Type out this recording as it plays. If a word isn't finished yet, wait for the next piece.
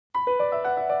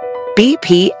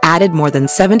BP added more than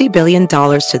 $70 billion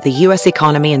to the U.S.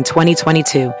 economy in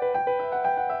 2022.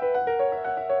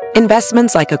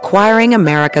 Investments like acquiring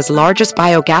America's largest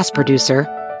biogas producer,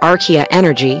 Archaea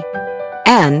Energy,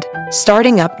 and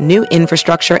starting up new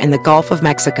infrastructure in the Gulf of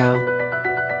Mexico.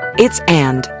 It's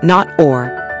and, not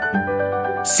or.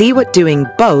 See what doing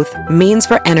both means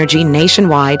for energy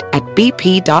nationwide at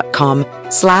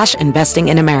bp.com/investing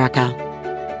in America.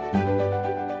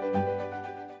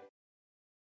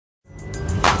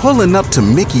 Pulling up to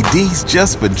Mickey D's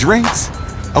just for drinks?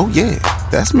 Oh yeah,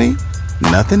 that's me.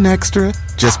 Nothing extra,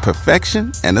 just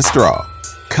perfection and a straw.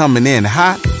 Coming in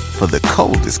hot for the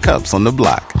coldest cups on the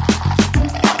block.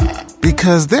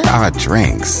 Because there are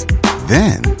drinks.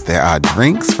 Then there are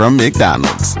drinks from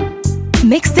McDonald's.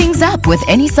 Mix things up with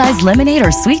any size lemonade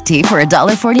or sweet tea for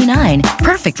 $1.49.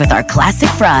 Perfect with our classic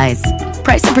fries.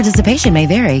 Price and participation may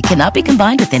vary. Cannot be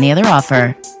combined with any other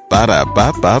offer.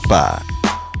 Ba-da-ba-ba-ba.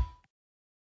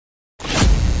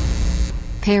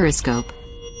 Periscope,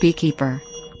 Beekeeper,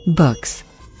 Books,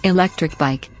 Electric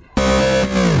Bike.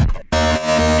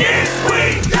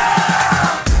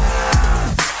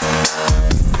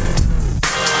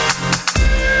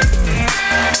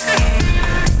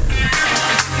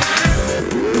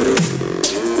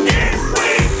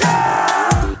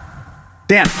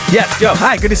 Dan. Yes, Joe.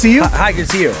 Hi, good to see you. Hi, good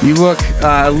to see you. You look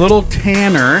a little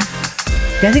tanner.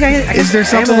 Yeah, I think Is there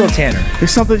something? I am a little tanner. There's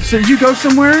something. So did you go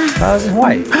somewhere? I was in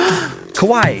Hawaii.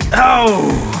 Kauai.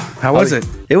 Oh, how was it?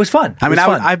 It was fun. I mean,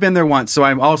 I've been there once, so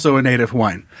I'm also a native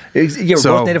Hawaiian. Yeah, we're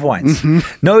both native Hawaiians.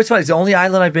 No, it's fun. It's the only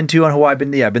island I've been to on Hawaii.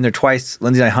 I've been there twice.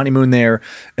 Lindsay and I honeymooned there,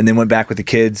 and then went back with the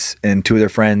kids and two of their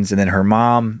friends, and then her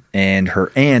mom and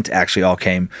her aunt actually all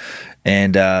came.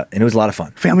 And it was a lot of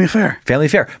fun. Family affair.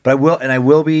 But I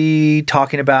will be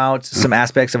talking about some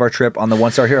aspects of our trip on the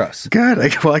One Star Heroes. Good.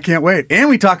 Well, I can't wait. And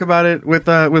we talk about it with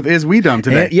Is We Dumb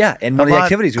today. And one of the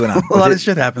activities we went on. A lot of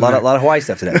shit happened. A lot of Hawaii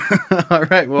stuff today. All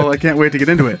right. Well, I can't wait to get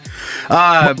into it.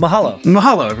 Mahalo.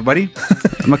 Mahalo, everybody.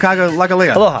 Makaga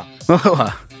lakalea. Aloha.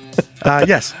 Aloha.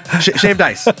 Yes. Shaved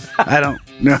ice. I don't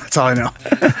know. That's all I know.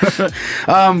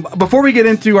 Before we get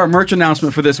into our merch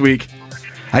announcement for this week,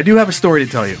 I do have a story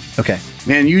to tell you. Okay.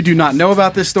 Man, you do not know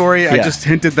about this story. Yeah. I just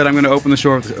hinted that I'm going to open the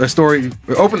show with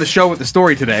the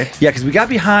story today. Yeah, because we got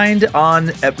behind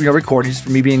on recordings for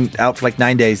me being out for like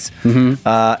 9 days,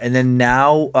 and then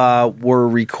now we're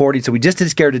recording. So we just did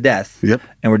Scared to Death. Yep.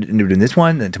 And we're doing this one,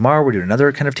 and then tomorrow we're doing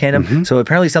another kind of tandem. So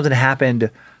apparently something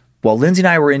happened while Lindsay and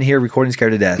I were in here recording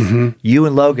Scared to Death. You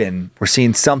and Logan were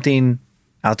seeing something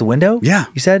out the window? Yeah.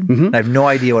 You said? I have no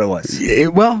idea what it was.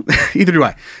 Well, either do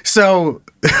I. So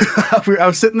I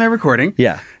was sitting there recording.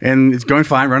 Yeah. And it's going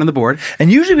fine, running the board.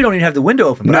 And usually we don't even have the window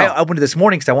open. But No. I opened it this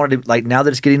morning because I wanted to, like, now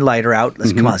that it's getting lighter out,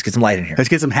 come on, let's get some light in here. Let's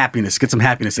get some happiness. Get some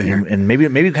happiness in here. And maybe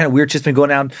kind of weird shit's been going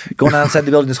on outside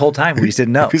the building this whole time. We just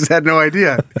didn't know. We just had no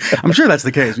idea. I'm sure that's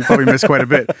the case. We probably missed quite a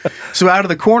bit. So out of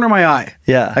the corner of my eye,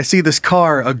 I see this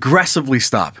car aggressively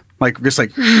stop. Like, just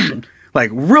like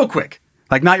real quick.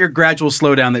 Like, not your gradual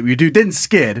slowdown that you do. Didn't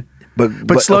skid,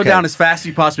 but slow down as fast as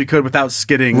you possibly could without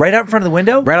skidding. Right out in front of the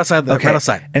window? Right outside. Right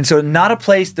outside. And so not a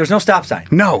place, there's no stop sign?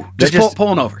 No. Just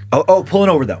pulling over. Oh, pulling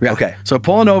over, though. Yeah. Okay. So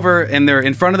pulling over, and they're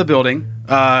in front of the building.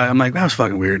 I'm like, that was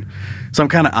fucking weird. So I'm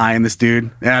kind of eyeing this dude.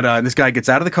 And this guy gets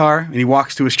out of the car, and he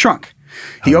walks to his trunk.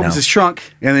 He opens his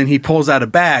trunk, and then he pulls out a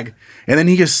bag, and then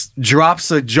he just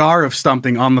drops a jar of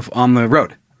something on the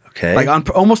road. Okay. Like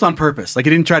almost on purpose. Like he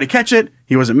didn't try to catch it.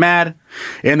 He wasn't mad.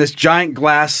 And this giant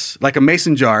glass, like a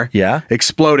mason jar,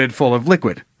 exploded full of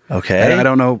liquid. Okay. I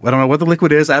don't know what the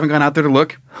liquid is. I haven't gone out there to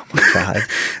look. Oh my God.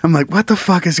 I'm like, what the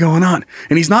fuck is going on?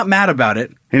 And he's not mad about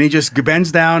it. And he just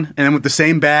bends down, and then with the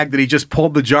same bag that he just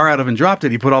pulled the jar out of and dropped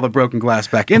it, he put all the broken glass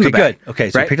back in the bag. Good.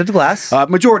 Okay, so he picked up the glass.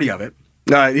 Majority of it.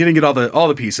 He didn't get all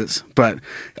the pieces, but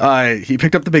he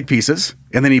picked up the big pieces,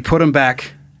 and then he put them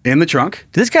back in the trunk.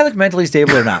 Does this guy look mentally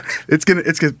stable or not? It's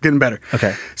getting better.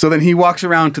 Okay. So then he walks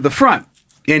around to the front,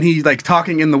 and he's like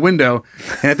talking in the window.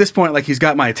 And at this point, like, he's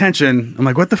got my attention. I'm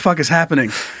like, what the fuck is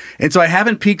happening? And so I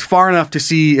haven't peeked far enough to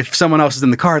see if someone else is in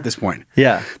the car at this point.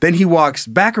 Yeah. Then he walks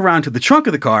back around to the trunk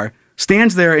of the car,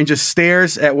 stands there, and just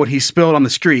stares at what he spilled on the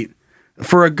street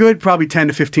for a good probably 10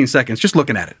 to 15 seconds, just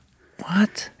looking at it.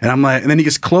 What? And I'm like, and then he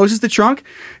just closes the trunk,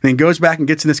 and then goes back and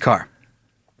gets in his car.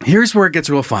 Here's where it gets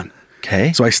real fun.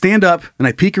 Okay. So I stand up and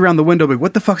I peek around the window, but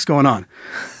what the fuck's going on?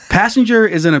 Passenger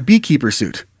is in a beekeeper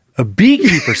suit. A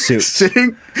beekeeper suit?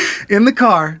 Sitting in the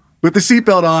car with the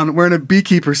seatbelt on, wearing a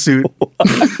beekeeper suit.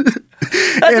 That's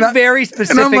a very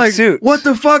specific and I'm like, suit. What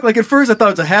the fuck? Like, at first I thought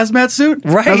it was a hazmat suit.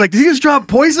 Right. I was like, did he just drop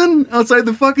poison outside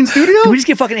the fucking studio? Did we just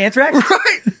get fucking anthrax?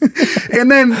 Right. And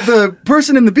then the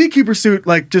person in the beekeeper suit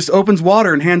like just opens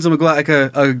water and hands him like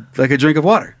a drink of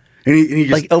water. And he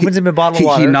just like opens him a bottle of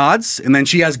water. He nods, and then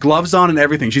she has gloves on and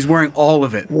everything. She's wearing all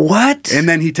of it. What? And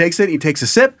then he takes it, he takes a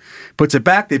sip, puts it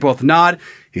back, they both nod,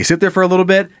 he sit there for a little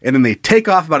bit, and then they take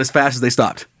off about as fast as they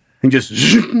stopped. And just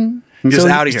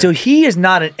out of here. So he is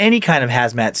not in any kind of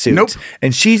hazmat suit. Nope.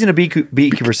 And she's in a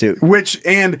beekeeper suit.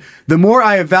 And the more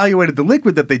I evaluated the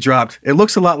liquid that they dropped, it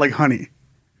looks a lot like honey.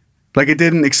 Like it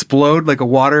didn't explode like a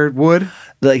water would.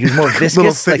 Like it's more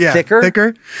viscous, thicker?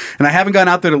 Thicker. And I haven't gone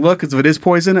out there to look because if it is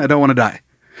poison, I don't want to die.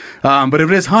 But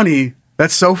if it is honey,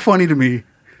 that's so funny to me.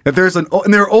 That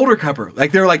and they're older couple.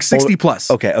 Like they're like 60 plus.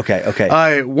 Okay.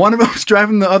 One of them was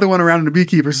driving the other one around in a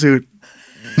beekeeper suit.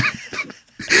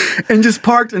 And just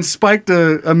parked and spiked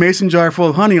a mason jar full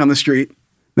of honey on the street.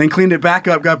 Then cleaned it back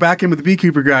up, got back in with the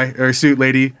beekeeper guy or suit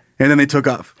lady. And then they took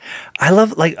off. I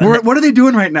love what are they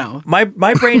doing right now? My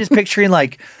brain is picturing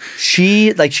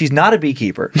she's not a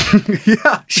beekeeper.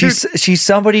 Yeah, she's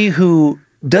somebody who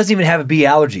doesn't even have a bee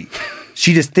allergy.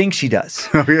 She just thinks she does.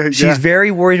 Oh, yeah. She's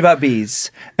very worried about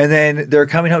bees, and then they're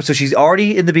coming home. So she's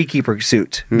already in the beekeeper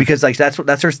suit because like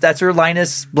that's her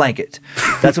Linus blanket.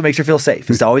 That's what makes her feel safe.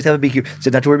 Is to always have a beekeeper.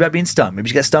 So not to worry about being stung. Maybe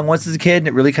she got stung once as a kid, and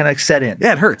it really kind of set in.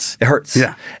 Yeah, it hurts. It hurts.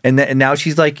 Yeah, and now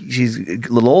she's a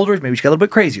little older. Maybe she got a little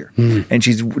bit crazier, and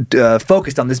she's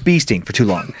focused on this bee sting for too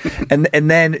long. and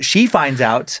then she finds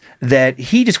out that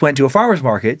he just went to a farmer's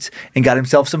market and got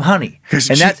himself some honey.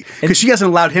 Because she hasn't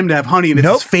allowed him to have honey, and it's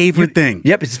his favorite thing.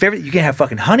 Yep, it's his favorite. You can't have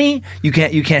fucking honey. You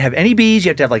can't have any bees. You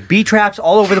have to have like bee traps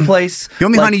all over the place. The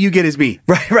only honey you get is me.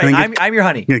 Right. I'm your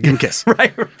honey. Yeah, give him a kiss.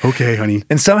 Right. Okay, honey.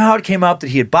 And somehow it came up that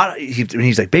he had bought it. And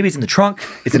he's like, baby, it's in the trunk.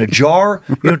 It's in a jar.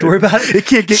 You don't have to worry about it. It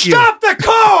can't get you. Stop the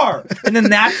car! And then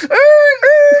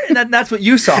that's what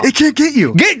you saw. It can't get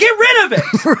you. Get rid of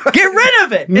it. Get rid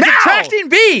of it. It's Now! attracting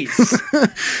bees.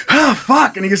 Oh,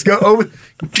 fuck. And he just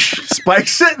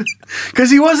spikes it.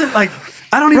 Because he wasn't like,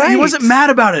 he wasn't mad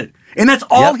about it. And that's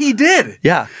all he did.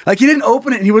 Yeah. Like he didn't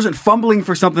open it and he wasn't fumbling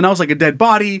for something else like a dead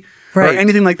body or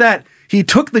anything like that. He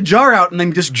took the jar out and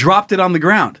then just dropped it on the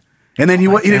ground. And then he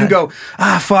didn't go,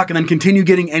 fuck, and then continue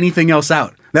getting anything else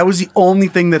out. That was the only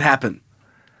thing that happened.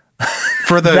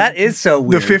 For that is so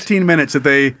weird. The 15 minutes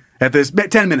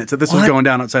 10 minutes that this was going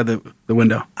down outside the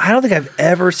window. I don't think I've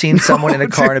ever seen someone in a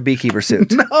car in a beekeeper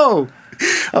suit. No.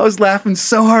 I was laughing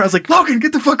so hard. I was like, Logan,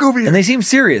 get the fuck over here. And they seem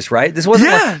serious, right? This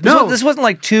wasn't this wasn't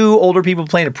like two older people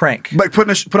playing a prank. Like put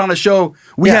on a show.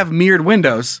 We have mirrored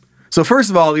windows. So first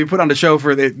of all, you put on a show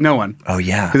for no one. Oh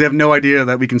yeah. Because they have no idea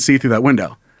that we can see through that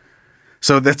window.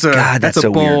 So that's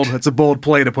a bold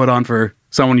play to put on for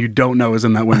someone you don't know is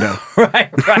in that window.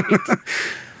 Right.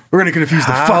 We're going to confuse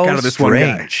the fuck out of this one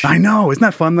guy. I know. Isn't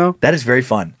that fun though? That is very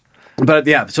fun. But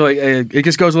yeah, so it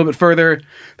just goes a little bit further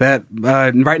that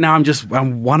right now I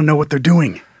want to know what they're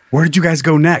doing. Where did you guys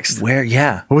go next? Where?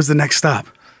 Yeah. What was the next stop?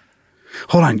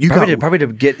 Hold on. Probably to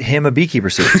get him a beekeeper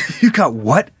suit. You got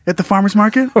what at the farmer's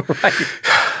market? Right.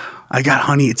 I got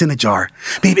honey. It's in a jar.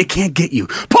 Babe, it can't get you.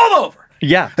 Pull over.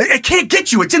 Yeah. It can't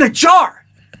get you. It's in a jar.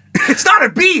 It's not a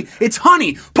bee. It's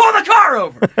honey. Pull the car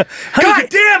over. God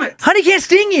damn it. Honey can't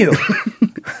sting you.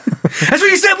 That's what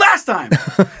you said last time.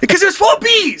 Because it was full of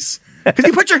bees. Because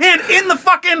you put your hand in the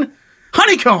fucking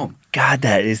honeycomb. God,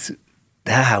 I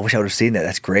wish I would have seen that.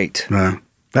 That's great.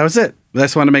 That was it. I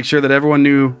just wanted to make sure that everyone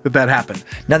knew that happened.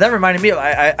 Now, that reminded me,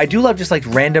 I do love just like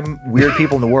random weird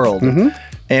people in the world. Mm-hmm.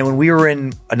 And when we were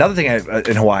in, another thing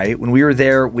in Hawaii, when we were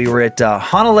there, we were at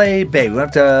Hanalei Bay. We went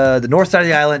up to the north side of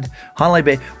the island, Hanalei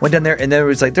Bay, went down there, and there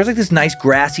was there's this nice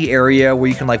grassy area where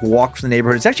you can walk from the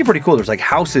neighborhood. It's actually pretty cool. There's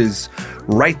houses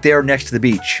right there next to the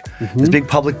beach, this big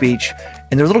public beach.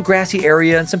 And there's a little grassy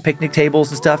area and some picnic tables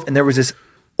and stuff. And there was this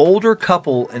older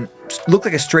couple and looked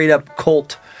like a straight up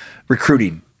cult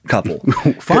recruiting couple.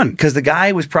 Fun. Because the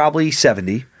guy was probably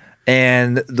 70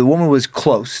 and the woman was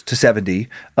close to 70.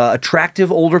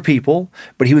 Attractive older people,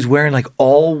 but he was wearing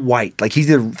all white. He's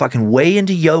either fucking way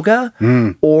into yoga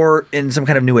or in some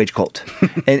kind of new age cult.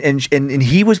 and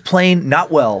he was playing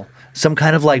not well. Some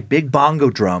kind of big bongo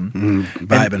drum.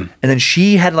 Vibing. And then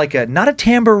she had not a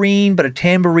tambourine, but a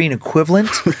tambourine equivalent.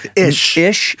 Ish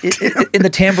in the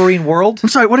tambourine world. I'm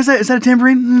sorry, what is that? Is that a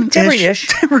tambourine? Tambourine-ish.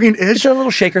 Tambourine-ish. It's a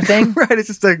little shaker thing. Right, it's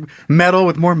just metal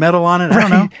with more metal on it. I don't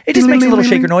know. It just makes a little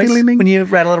shaker noise when you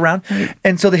rattle it around.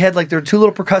 And so they had their two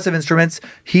little percussive instruments.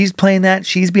 He's playing that.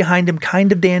 She's behind him,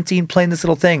 kind of dancing, playing this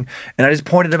little thing. And I just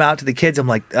pointed them out to the kids. I'm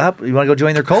like, you want to go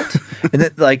join their cult? And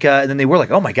then and then they were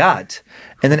like, oh my God.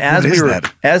 And then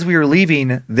as we were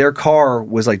leaving, their car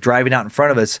was like driving out in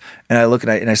front of us, and I look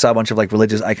and I saw a bunch of like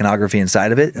religious iconography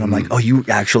inside of it, and I'm like, oh, you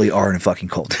actually are in a fucking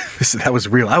cult. That was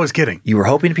real. I was kidding. You were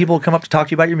hoping people would come up to talk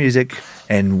to you about your music,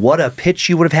 and what a pitch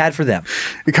you would have had for them.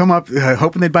 You come up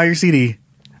hoping they'd buy your CD.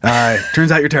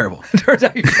 Turns out you're terrible.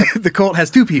 The cult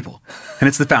has 2 people, and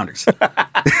it's the founders.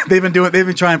 They've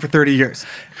been trying for 30 years.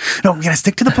 No, we gotta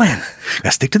stick to the plan.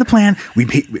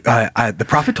 The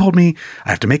prophet told me I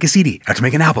have to make a CD. I have to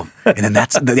make an album, and then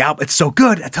that's the album. It's so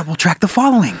good. That's how we'll track the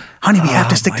following. Honey, we have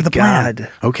to stick to the plan.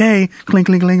 Okay, cling,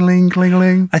 cling, cling, cling, cling,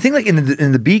 cling. I think like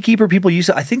in the Beekeeper, people used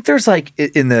to. I think there's like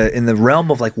in the realm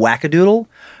of like wackadoodle.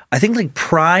 I think like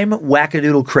prime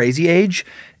wackadoodle crazy age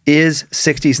is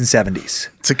 60s and 70s.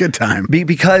 It's a good time.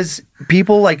 Because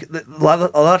people like a lot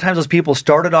of times those people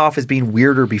started off as being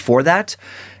weirder before that,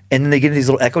 and then they get into these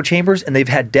little echo chambers and they've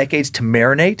had decades to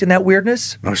marinate in that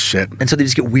weirdness. Oh shit. And so they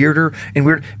just get weirder and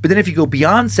weirder. But then if you go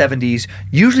beyond 70s,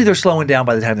 usually they're slowing down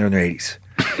by the time they're in their 80s.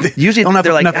 Usually don't have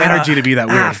they're like enough energy to be that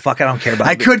weird. Fuck, I don't care about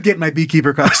it. I could get my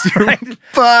beekeeper costume, right?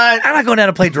 But I'm not going down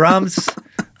to play drums.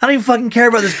 I don't even fucking care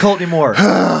about this cult anymore.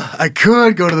 I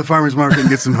could go to the farmer's market and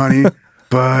get some honey.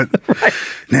 But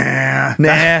nah,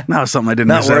 that was something I did in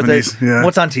the 70s. Yeah.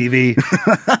 What's on TV?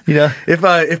 You know,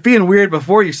 if being weird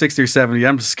before you're 60 or 70,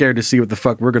 I'm scared to see what the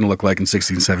fuck we're gonna look like in 60s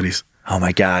and 70s. Oh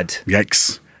my god,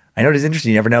 yikes! I know it is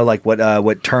interesting. You never know, like what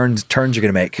turns you're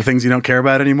gonna make. The things you don't care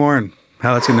about anymore, and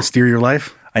how that's gonna steer your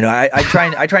life. I know. I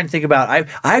try and think about. I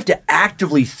have to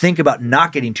actively think about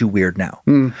not getting too weird now,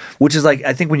 which is like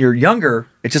I think when you're younger,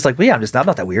 it's just like, well, yeah, I'm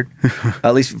not that weird,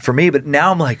 at least for me. But now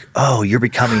I'm like, oh, you're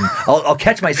becoming. I'll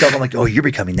catch myself. I'm like, oh, you're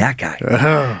becoming that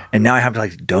guy, and now I have to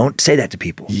like, don't say that to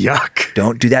people. Yuck!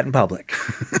 Don't do that in public.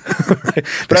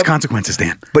 There's consequences,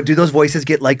 Dan. But do those voices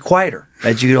get like quieter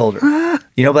as you get older?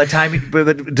 You know, by the time,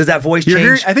 but does that voice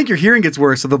change? I think your hearing gets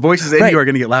worse, so the voices in you are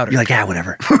going to get louder. You're like, yeah,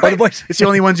 whatever. The voice, it's the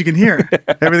only ones you can hear.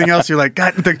 Everything else, you're like,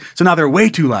 God. So now they're way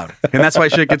too loud, and that's why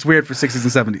shit gets weird for 60s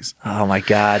and 70s. Oh my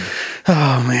god.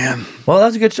 Oh man. Well, that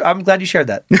was a good. I'm glad you shared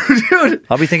that, dude.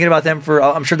 I'll be thinking about them for.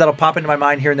 I'm sure that'll pop into my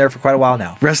mind here and there for quite a while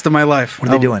now. Rest of my life. What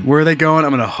are they doing? Where are they going?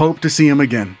 I'm going to hope to see them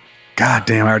again. God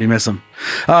damn, I already miss them.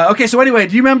 Okay, so anyway,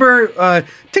 do you remember?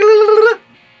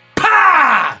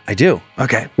 I do.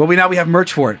 Okay. Well, we have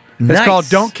merch for it. Nice. It's called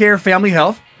Don't Care Family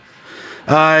Health.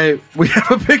 We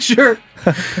have a picture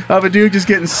of a dude just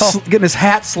getting his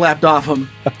hat slapped off him,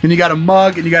 and you got a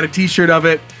mug and you got a T-shirt of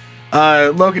it.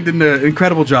 Logan did an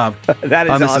incredible job that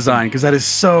is on this awesome. design because that is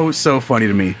so funny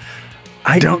to me.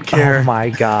 I don't care. Oh my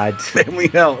god, Family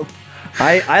Health.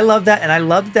 I love that, and I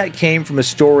love that came from a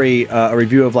story, a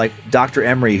review of like Dr.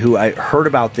 Emery, who I heard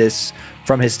about this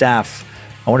from his staff.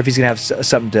 I wonder if he's gonna have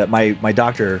something to my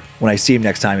doctor when I see him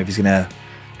next time. If he's gonna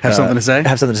have something to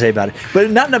say, about it,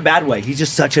 but not in a bad way. He's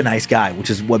just such a nice guy, which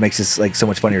is what makes this like so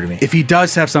much funnier to me. If he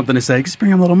does have something to say, just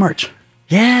bring him a little merch.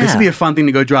 Yeah, this would be a fun thing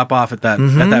to go drop off at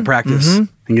that practice. And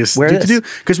just wear this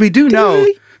because we do know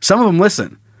some of them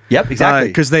listen. Yep, exactly.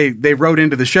 Because they wrote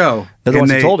into the show. They're the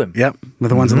ones who told him. Yep, they're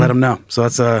the ones that let him know. So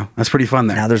that's pretty fun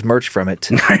there. Now there's merch from it.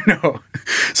 I know.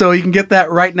 So you can get that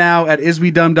right now at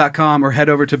iswedumb.com or head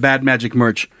over to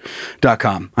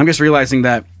badmagicmerch.com. I'm just realizing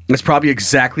that it's probably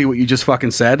exactly what you just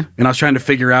fucking said, and I was trying to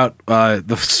figure out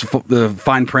the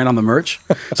fine print on the merch.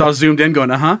 So I was zoomed in,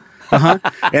 going, and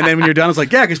then when you're done, I was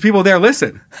like, yeah, because people there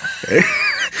listen.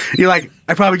 You're like,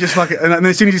 I probably just fucking. And then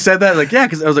as soon as you said that, like, yeah,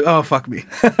 because I was like, oh, fuck me.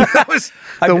 That was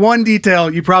the one detail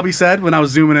you probably said when I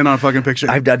was zooming in on a fucking picture.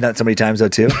 I've done that so many times though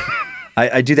too.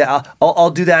 I do that.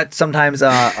 I'll do that sometimes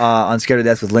on Scared to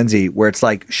Death with Lindsay, where it's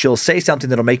like she'll say something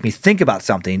that'll make me think about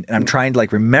something, and I'm trying to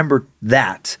like remember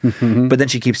that, but then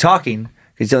she keeps talking.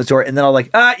 And then I'll like,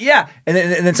 yeah. And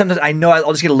then sometimes I know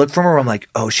I'll just get a look from her where I'm like,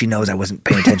 oh, she knows I wasn't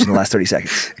paying attention the last 30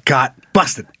 seconds. Got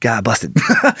busted.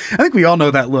 I think we all know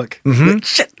that look. Mm-hmm.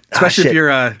 Shit. Especially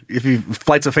if you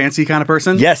flight's a fancy kind of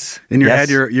person. Yes. In your head,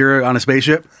 you're on a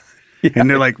spaceship. Yeah. And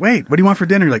they're like, wait, what do you want for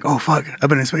dinner? You're like, oh, fuck, I've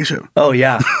been in a spaceship. Oh,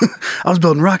 yeah. I was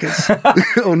building rockets.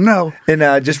 Oh, no.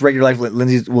 And just regular life,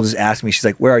 Lindsay will just ask me, she's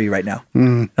like, where are you right now?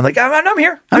 I'm like, I'm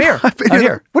here. I'm here.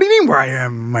 What do you mean where I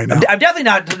am right now? I'm definitely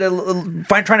not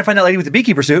trying to find that lady with the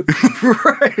beekeeper suit.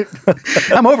 Right.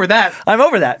 I'm over that. I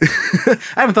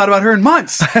haven't thought about her in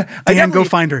months. Dan, go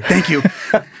find her. Thank you.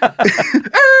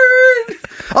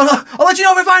 I'll let you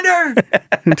know if I find her.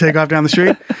 And take off down the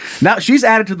street. Now she's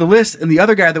added to the list, and the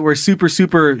other guy that wears super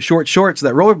short shorts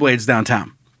that rollerblades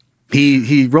downtown.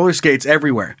 He roller skates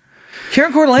everywhere. Here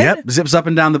in Coeur d'Alene? Yep, zips up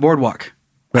and down the boardwalk.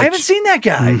 I haven't seen that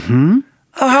guy. Mm-hmm.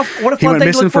 Oh, what a fun thing to look forward to. He went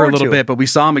missing for a little bit, but we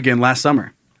saw him again last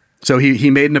summer. So he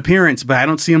made an appearance, but I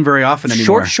don't see him very often anymore.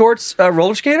 Short shorts,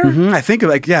 roller skater? I think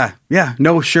like, yeah.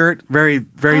 No shirt, very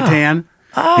tan.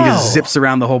 He just zips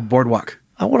around the whole boardwalk.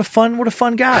 Oh, what a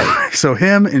fun guy. So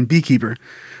him and Beekeeper,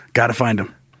 got to find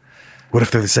him. What if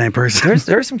they're the same person?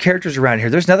 There are some characters around here.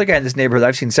 There's another guy in this neighborhood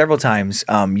I've seen several times.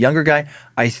 Younger guy.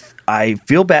 I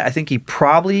feel bad. I think he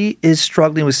probably is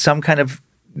struggling with some kind of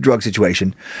drug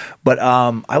situation, but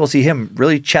I will see him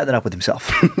really chatting it up with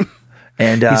himself.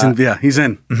 And he's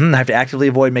in. I have to actively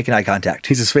avoid making eye contact.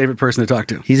 He's his favorite person to talk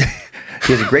to. He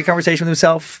has a great conversation with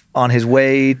himself on his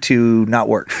way to not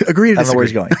work. Agree to disagree. I don't know where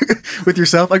he's going. With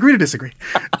yourself, agree to disagree.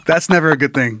 That's never a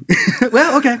good thing.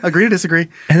 Well, okay, agree to disagree.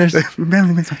 And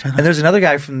there's another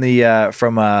guy from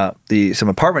some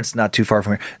apartments not too far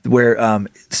from here where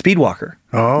Speedwalker.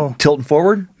 Oh, Tilton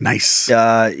Forward. Nice.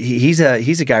 He's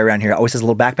a guy around here. Always has a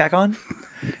little backpack on,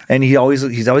 and he's always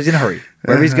in a hurry.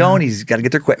 Wherever he's going, he's got to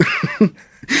get there quick.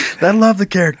 I love the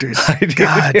characters.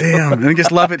 God damn. And I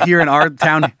just love it here in our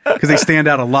town because they stand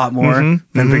out a lot more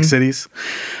than big cities.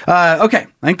 Okay,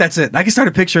 I think that's it. I can start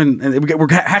a picturing, and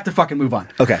we have to fucking move on.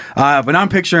 Okay. But now I'm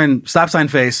picturing stop sign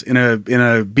face in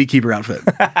a beekeeper outfit.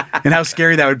 And how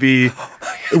scary that would be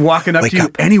walking up to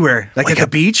you anywhere. Like at the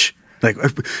beach. Like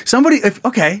somebody,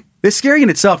 it's scary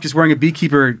in itself just wearing a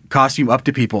beekeeper costume up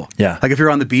to people. Yeah. Like if you're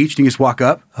on the beach and you just walk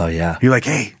up. Oh, yeah. You're like,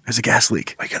 hey, there's a gas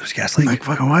leak. Oh my God, there's a gas leak. I'm like,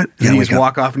 fucking what? And you just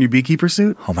walk off in your beekeeper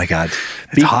suit? Oh my God.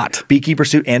 It's hot. Beekeeper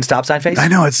suit and stop sign face? I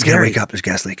know, it's scary. Wake up, there's a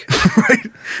gas leak. Right?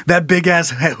 That big ass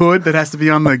hood that has to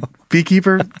be on the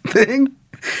beekeeper thing.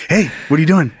 Hey, what are you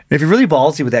doing? And if you're really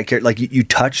ballsy with that character, like you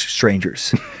touch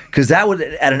strangers, because that would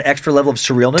add an extra level of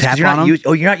surrealness. Tap you're on not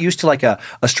them? you're not used to like a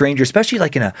stranger, especially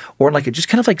like just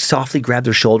kind of like softly grab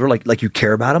their shoulder, like you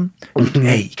care about them.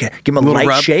 Hey, you give them a light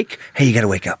rub. shake. Hey, you got to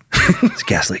wake up. It's a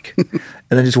gas leak, and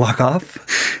then just walk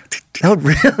off. That would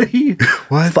really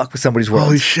fuck with somebody's world.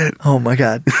 Holy shit! Oh my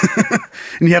God!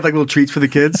 And you have like little treats for the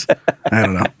kids. I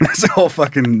don't know. It's a whole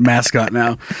fucking mascot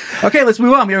now. Okay, let's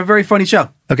move on. We have a very funny show.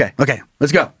 Okay,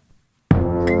 let's go.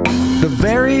 The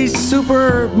very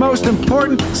super most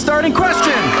important starting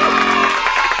question.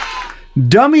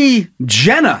 Dummy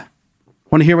Jenna.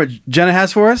 Want to hear what Jenna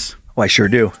has for us? Oh, I sure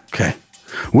do. Okay.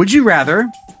 Would you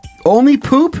rather only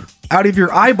poop out of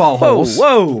your eyeball holes?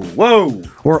 Whoa.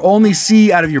 Or only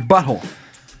see out of your butthole?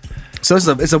 So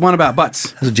it's a one about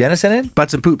butts. That's what Jenna sent in?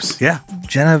 Butts and poops, yeah.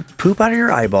 Jenna, poop out of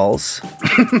your eyeballs.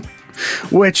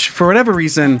 Which, for whatever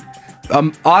reason,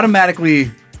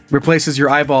 automatically replaces your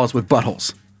eyeballs with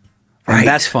buttholes. And Right.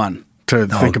 that's fun to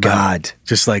think about. God.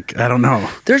 Just like, I don't know.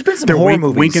 There's been some They're horror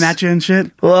movies. winking at you and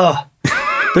shit. Ugh.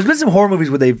 There's been some horror movies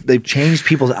where they've changed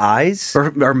people's eyes.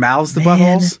 Or mouths to Man.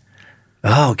 buttholes.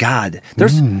 Oh God.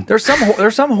 There's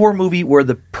some horror movie where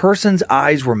the person's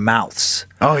eyes were mouths.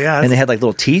 Oh, yeah. And they had like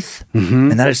little teeth.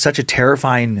 And that is such a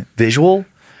terrifying visual.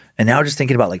 And now just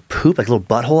thinking about like poop, like little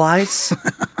butthole eyes.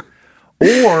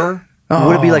 Or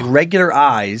would it be like regular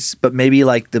eyes, but maybe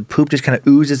like the poop just kind of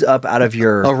oozes up out of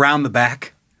your Around the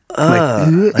back.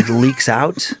 like leaks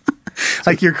out?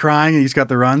 Like you're crying and you just got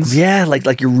the runs. Yeah,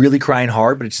 like you're really crying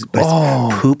hard, but it's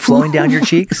poop flowing down your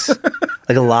cheeks.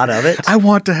 Like a lot of it. I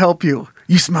want to help you.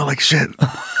 You smell like shit.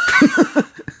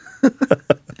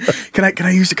 Can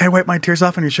I wipe my tears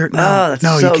off on your shirt? No, that's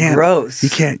so you can't. gross. You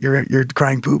can't. You're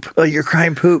crying poop. Oh, you're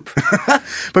crying poop.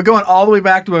 But going all the way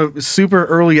back to a super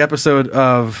early episode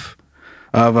of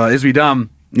Is We Dumb,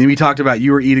 and we talked about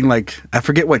you were eating like, I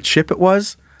forget what chip it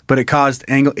was, but it caused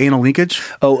anal leakage.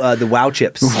 Oh, the Wow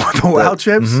Chips. The Wow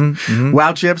Chips?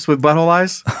 Wow Chips with butthole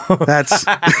eyes?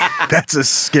 That's a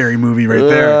scary movie right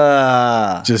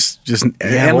there. Just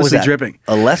endlessly dripping.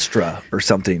 Alestra or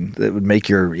something that would make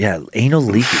your anal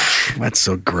leakage. That's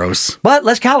so gross. But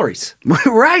less calories.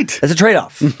 Right. That's a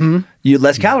trade-off. You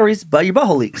less calories, but your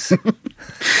butthole leaks.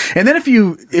 And then if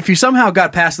you somehow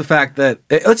got past the fact that,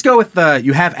 let's go with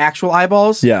you have actual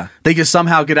eyeballs. Yeah. They just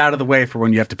somehow get out of the way for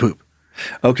when you have to poop.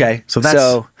 Okay, so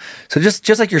that's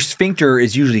just like your sphincter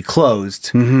is usually closed,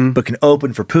 but can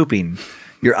open for pooping.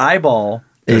 Your eyeball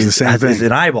is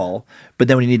an eyeball, but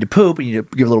then when you need to poop and you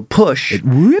give a little push,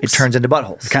 it turns into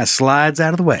buttholes. It kind of slides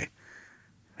out of the way,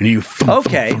 and you.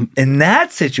 In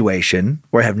that situation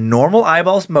where I have normal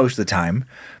eyeballs most of the time,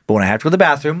 but when I have to go to the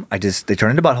bathroom, they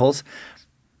turn into buttholes.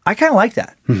 I kind of like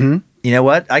that. You know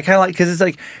what? I kind of like because it's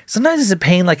like sometimes it's a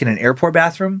pain, like in an airport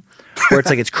bathroom. Where it's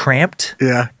like it's cramped,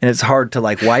 and it's hard to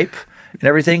like wipe and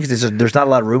everything because there's not a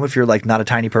lot of room if you're like not a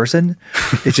tiny person.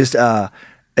 It's just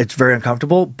it's very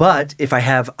uncomfortable. But if I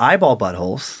have eyeball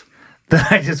buttholes, then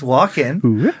I just walk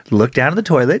in, look down at the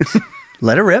toilet,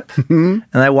 let it rip, and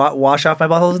I wash off my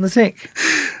buttholes in the sink.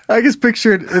 I just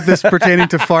pictured this pertaining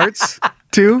to farts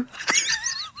too.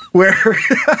 where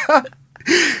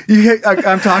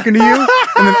I'm talking to you,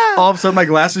 and then all of a sudden my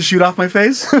glasses shoot off my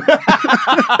face.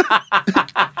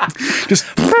 Just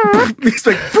it's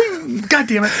like, God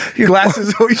damn it! Your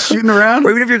glasses always shooting around.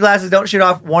 Or even if your glasses don't shoot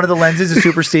off, one of the lenses is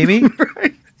super steamy.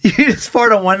 Right. You just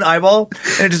fart on one eyeball,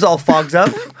 and it just all fogs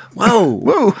up.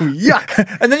 Whoa,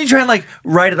 yuck! And then you try and like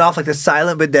write it off like the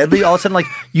silent but deadly. All of a sudden, like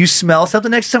you smell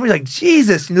something next to somebody, like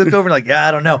Jesus. And you look over and like, yeah,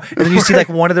 I don't know. And then you see like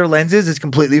one of their lenses is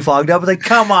completely fogged up. It's like,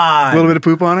 come on, a little bit of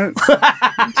poop on it.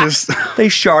 Just they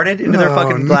sharted into their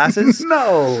fucking glasses.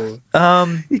 No,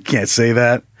 you can't say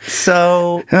that.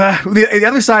 So the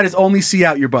other side is only see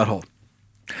out your butthole.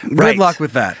 Right. Good luck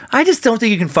with that. I just don't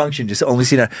think you can function just only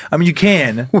see that. I mean, you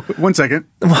can. 1 second.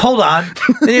 Hold on.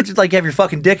 Then you have to like have your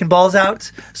fucking dick and balls out.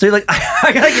 So you're like,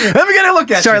 I gotta get. Let me get a look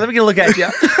at you. Sorry, let me get a look at you.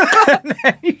 And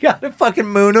then you gotta fucking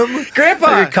moon them,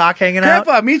 Grandpa. Your cock hanging out.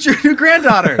 Grandpa, meet your new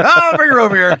granddaughter. Oh, bring her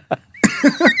over here.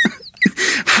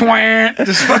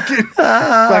 Just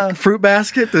fucking fruit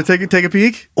basket to take a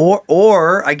peek.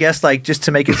 Or I guess like just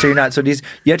to make it so you're not so you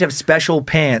have to have special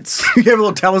pants. You have a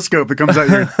little telescope that comes out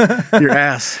your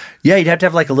ass. Yeah, you'd have to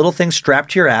have like a little thing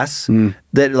strapped to your ass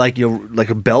that like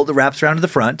like a belt that wraps around to the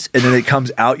front, and then it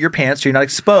comes out your pants so you're not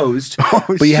exposed.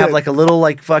 But you have like a little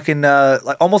like fucking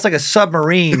like almost like a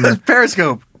submarine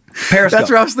periscope. Periscope. That's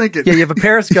what I was thinking. Yeah, you have a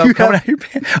periscope coming out of your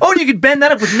pants. Oh, and you could bend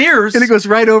that up with mirrors. And it goes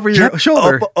right over your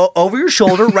shoulder. Over your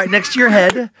shoulder, right next to your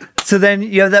head. So then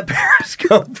you have that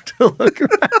periscope to look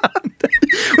around.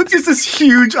 With just this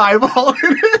huge eyeball in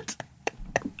it.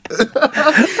 Blink,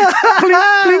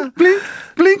 blink, blink,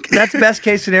 blink. That's best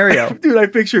case scenario. Dude, I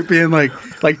picture it being like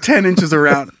 10 inches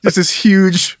around. Just this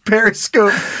huge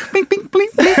periscope. Blink, blink,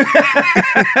 blink, blink.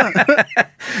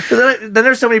 Then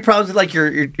there's so many problems with like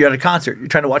you're at a concert, you're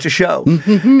trying to watch a show,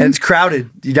 and it's crowded.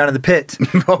 You're down in the pit.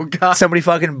 Oh God! Somebody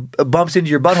fucking bumps into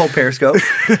your butthole periscope,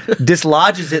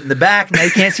 dislodges it in the back. Now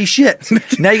you can't see shit.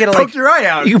 Now you gotta poke your eye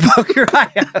out. You poke your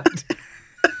eye out.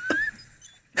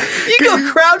 You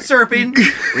go crowd surfing,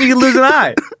 you can lose an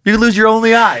eye. You can lose your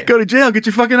only eye. Go to jail, get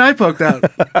your fucking eye poked out.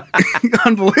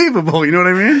 Unbelievable, you know what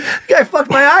I mean? This guy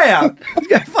fucked my eye out. This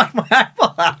guy fucked my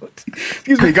eyeball out.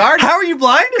 Excuse me, guard? How are you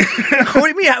blind? What do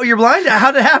you mean, you're blind?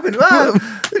 How did it happen? Well,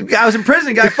 I was in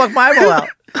prison, guy fucked my eyeball out.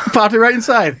 Popped it right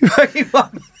inside. Guy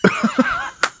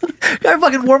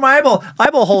fucking wore my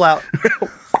eyeball hole out.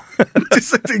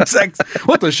 Just like the exact,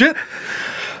 what the shit?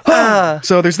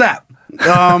 So there's that.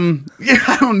 Yeah,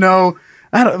 I don't know.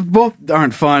 Both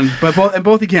aren't fun, but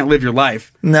both you can't live your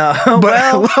life. No, but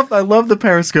well, I love the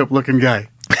periscope looking guy.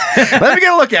 Let me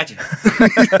get a look at you.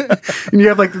 And you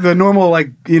have like the normal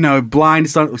like blind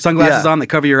sunglasses on that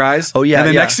cover your eyes. Oh yeah, and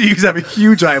then next to you have a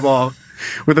huge eyeball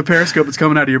with a periscope that's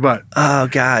coming out of your butt. Oh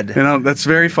God, that's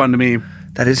very fun to me.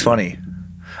 That is funny.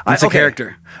 It's a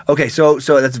character. Okay, so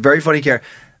that's a very funny character.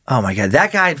 Oh my God,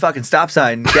 that guy and fucking stop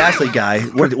sign Gaslight guy,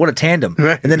 what a tandem.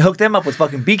 Right. And then hook them up with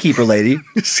fucking Beekeeper Lady.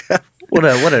 What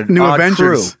a new odd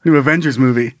Avengers, crew. New Avengers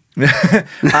movie.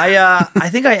 I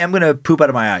think I am gonna poop out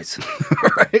of my eyes.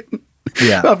 Right?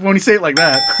 Yeah. Well, when you say it like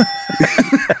that.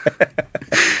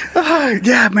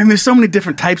 Yeah, man, there's so many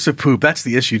different types of poop. That's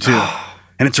the issue too.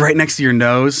 And it's right next to your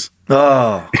nose.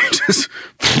 Oh.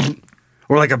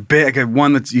 Or like a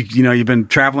one that's you've been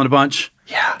traveling a bunch.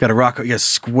 Yeah. Got to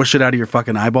squish it out of your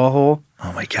fucking eyeball hole.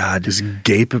 Oh my God. Just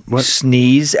gape. What?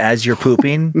 Sneeze as you're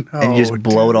pooping and you just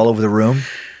blow it all over the room.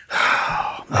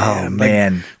 Oh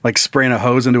man. Like spraying a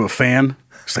hose into a fan.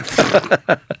 It's like,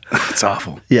 it's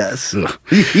awful. Yes.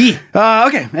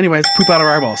 Okay. Anyways, poop out of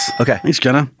our eyeballs. Okay. Thanks,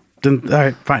 Jenna. All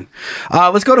right, fine.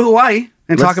 Let's go to Hawaii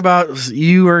and talk about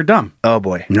You Are Dumb. Oh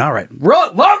boy. All right.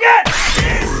 Logan!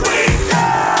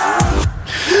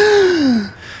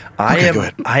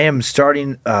 I am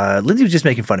starting. Lindsay was just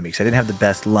making fun of me because I didn't have the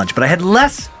best lunch, but I had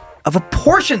less of a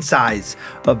portion size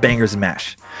of bangers and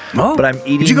mash. Oh, but I'm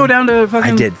eating. Did you go down to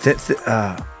fucking? I did. What's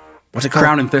it called?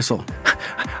 Crown and Thistle.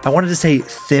 I wanted to say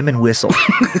Thim and Whistle.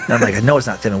 And I'm like, no, it's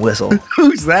not Thim and Whistle.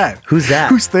 Who's that? Who's that?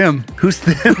 Who's Thim? Who's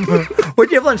Thim?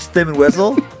 Where'd you have lunch? Thim and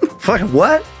Whistle? Fucking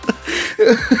what?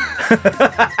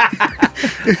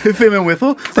 Thim and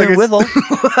Whistle? Thim and Whistle.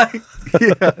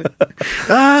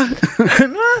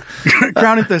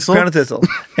 Crown and Thistle. Crown and Thistle.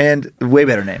 And way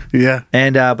better name. Yeah.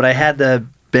 And but I had the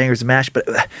bangers and mash, but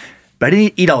I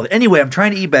didn't eat all of it. Anyway, I'm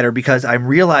trying to eat better because I'm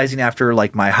realizing after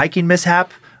like my hiking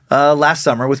mishap last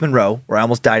summer with Monroe, where I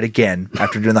almost died again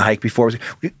after doing the hike before,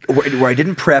 where I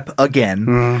didn't prep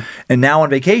again. And now on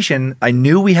vacation, I've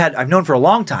known for a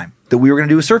long time that we were going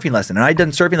to do a surfing lesson. And I'd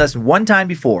done surfing lesson one time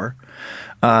before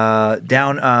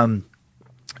down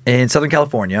in Southern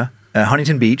California,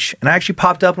 Huntington Beach, and I actually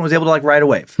popped up and was able to like ride a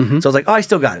wave. So I was like, oh, I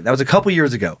still got it. That was a couple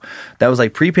years ago. That was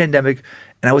like pre-pandemic,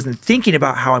 and I wasn't thinking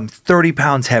about how I'm 30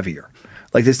 pounds heavier.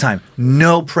 Like this time,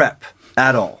 no prep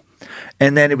at all.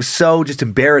 And then it was so just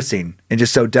embarrassing and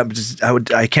just so dumb.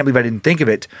 I can't believe I didn't think of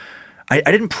it. I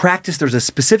didn't practice. There's a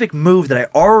specific move that I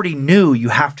already knew you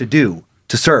have to do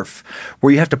to surf,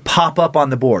 where you have to pop up on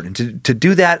the board. And to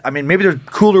do that, I mean, maybe there's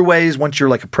cooler ways once you're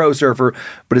like a pro surfer,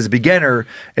 but as a beginner,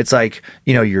 it's like,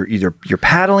 you're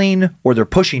paddling or they're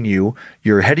pushing you,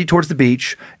 you're heading towards the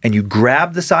beach and you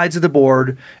grab the sides of the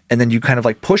board and then you kind of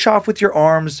like push off with your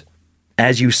arms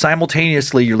as you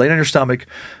simultaneously, you're laying on your stomach,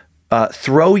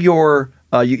 throw your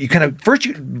you kind of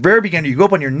very beginner, you go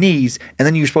up on your knees and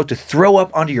then you're supposed to throw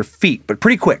up onto your feet, but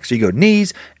pretty quick. So you go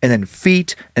knees and then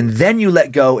feet, and then you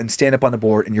let go and stand up on the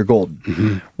board and you're golden.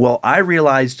 Mm-hmm. Well, I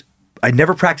realized I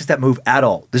never practiced that move at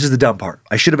all. This is the dumb part.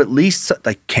 I should have at least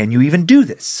can you even do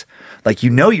this? Like,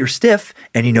 you're stiff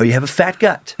and you have a fat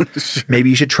gut. Sure. Maybe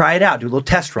you should try it out, do a little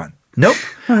test run. Nope.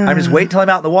 I'm just waiting until I'm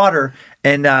out in the water,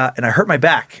 and I hurt my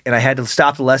back, and I had to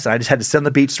stop the lesson. I just had to sit on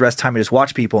the beach the rest of the time and just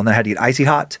watch people, and then I had to get icy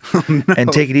hot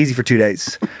and take it easy for 2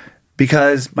 days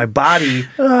because my body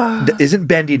isn't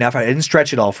bendy enough. I didn't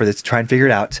stretch at all for this to try and figure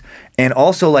it out. And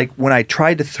also, like, when I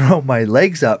tried to throw my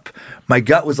legs up, my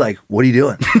gut was like, what are you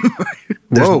doing?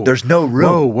 There's no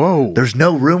room. Whoa. There's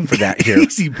no room for that here.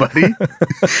 Easy, buddy.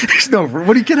 There's no room.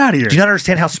 What do you get out of here? Do you not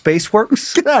understand how space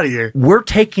works? Get out of here. We're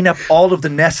taking up all of the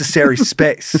necessary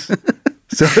space.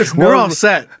 So we're all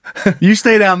set. You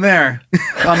stay down there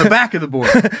on the back of the board.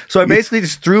 So I basically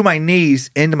just threw my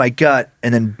knees into my gut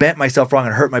and then bent myself wrong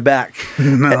and hurt my back.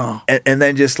 No. And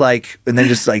then just like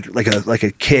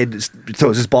a kid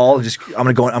throws his ball and just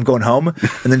I'm going home,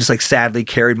 and then just like sadly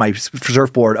carried my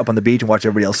surfboard up on the beach and watched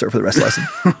everybody else surf for the rest of the lesson.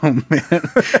 Oh man.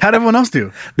 How'd everyone else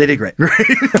do? They did great.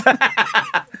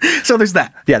 So there's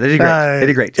that. Yeah, they did great. They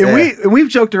did great. And we've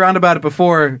joked around about it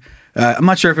before. I'm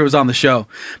not sure if it was on the show,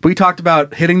 but we talked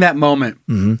about hitting that moment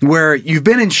where you've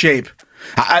been in shape.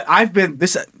 I've been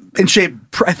in shape,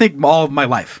 I think, all of my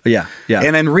life. Yeah.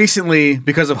 And then recently,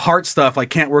 because of heart stuff, I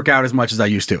can't work out as much as I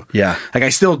used to. Yeah. Like, I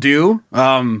still do,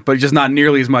 but just not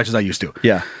nearly as much as I used to.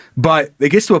 Yeah. But it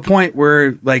gets to a point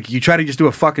where, like, you try to just do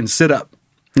a fucking sit-up,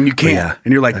 and you can't. Yeah.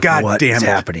 And you're like, God damn it. What's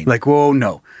happening? Like, whoa,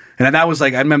 no. And that was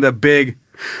like, I remember that big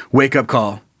wake-up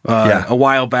call. A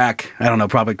while back, I don't know,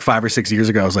 probably 5 or 6 years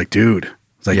ago, I was like, dude,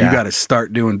 you got to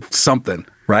start doing something.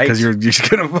 Right. Because you're just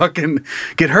going to fucking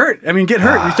get hurt. I mean, get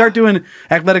hurt. You start doing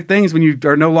athletic things when you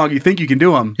are no longer, you think you can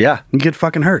do them. Yeah. You get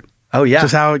fucking hurt. Oh, yeah.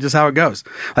 Just how it goes.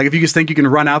 Like, if you just think you can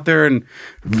run out there and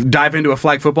dive into a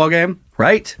flag football game.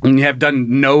 Right. And you have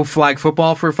done no flag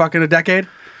football for fucking a decade.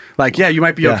 Like, yeah, you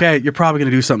might be okay. You're probably going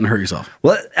to do something to hurt yourself.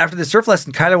 Well, after the surf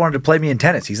lesson, Kyler wanted to play me in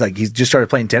tennis. He's just started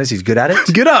playing tennis. He's good at it.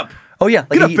 Get up. Oh, yeah.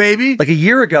 Get up, baby. Like a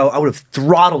year ago, I would have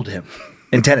throttled him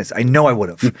in tennis. I know I would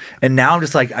have. And now I'm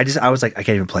just like, I was like, I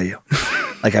can't even play you.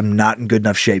 Like, I'm not in good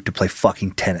enough shape to play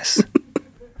fucking tennis.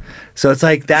 So it's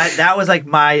like that was like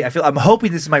I'm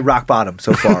hoping this is my rock bottom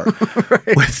so far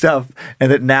with stuff.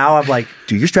 And that now I'm like,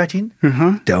 do your stretching.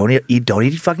 Don't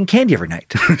eat fucking candy every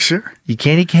night. Sure. You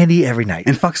can't eat candy every night.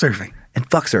 And fuck surfing.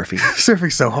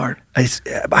 Surfing's so hard.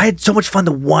 I had so much fun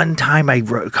the one time I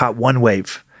caught one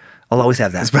wave. I'll always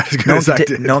have that. As bad as good as I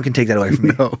did. No one can take that away from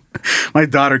me. No. My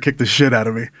daughter kicked the shit out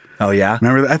of me. Oh, yeah?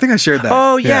 Remember that? I think I shared that.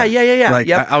 Oh, yeah. Like,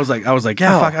 yep. I was like,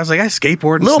 yeah, fuck. I was like, I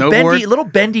skateboard and snowboard. Little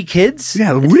bendy kids.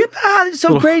 Yeah. Whip. It's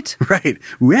so great. Right.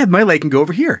 My leg can go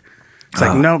over here. It's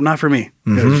like, no, not for me.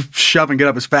 Shove and get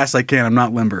up as fast as I can. I'm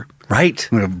not limber. Right.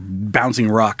 I'm like a bouncing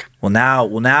rock. Well, now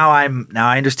I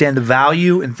understand the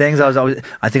value and things.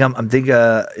 I think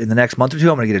in the next month or two,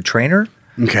 I'm going to get a trainer.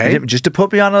 Okay. Just to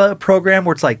put me on a program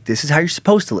where it's like, this is how you're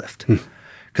supposed to lift.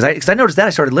 Because I noticed that I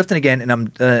started lifting again, and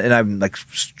I'm like,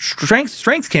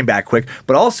 strength came back quick,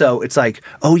 but also it's like,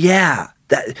 oh yeah,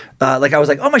 that like I was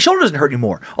like, oh, my shoulder doesn't hurt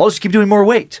anymore. I'll just keep doing more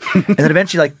weight, and then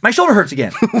eventually like my shoulder hurts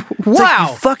again. Wow, like,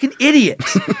 you fucking idiot!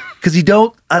 Because you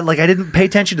don't I didn't pay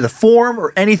attention to the form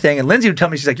or anything. And Lindsay would tell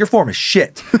me, she's like, your form is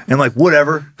shit. And I'm like,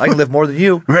 whatever, I can lift more than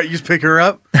you. Right, you just pick her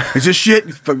up. It's just shit.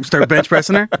 You start bench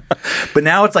pressing her. But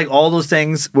now it's like all those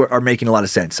things are making a lot of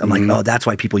sense. I'm like, oh, that's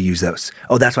why people use those.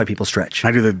 Oh, that's why people stretch.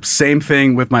 I do the same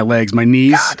thing with my legs. My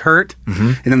knees hurt.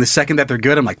 And then the second that they're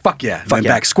good, I'm like, fuck yeah. Then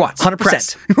back squats. 100%.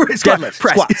 Press. Deadlift.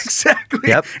 Press. Squats. Exactly.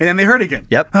 Yep. And then they hurt again.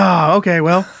 Yep. Oh, okay.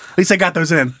 Well, at least I got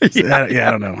those in. I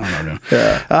don't know.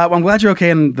 Yeah. Well, I'm glad you're okay,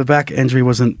 and the back injury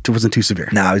wasn't too severe.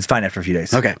 No, it's fine after a few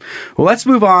days. Okay. Well, let's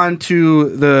move on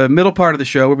to the middle part of the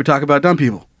show where we talk about dumb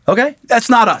people. Okay. That's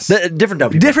not us. Different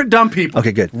dumb people. Different dumb people.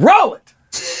 Okay, good. Roll it.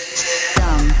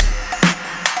 Dumb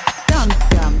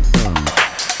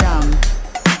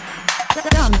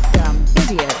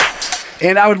idiot.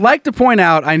 And I would like to point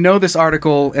out, I know this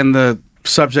article and the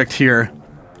subject here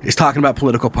is talking about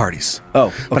political parties. Oh,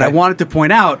 okay. But I wanted to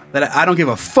point out that I don't give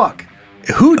a fuck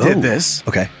who did this.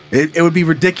 Okay. It would be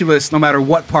ridiculous no matter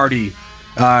what party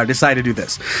decided to do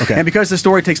this. Okay. And because the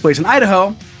story takes place in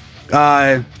Idaho,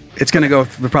 it's going to go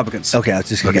with Republicans. Okay, I was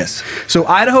just going to guess. So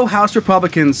Idaho House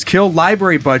Republicans kill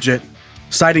library budget,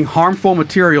 citing harmful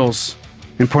materials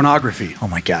and pornography. Oh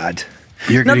my God.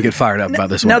 You're going to get fired up about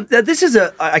this one. Now, this is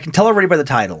I can tell already by the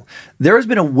title, there has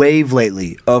been a wave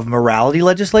lately of morality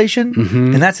legislation,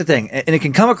 and that's the thing. And it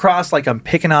can come across like I'm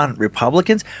picking on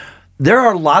Republicans. There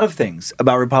are a lot of things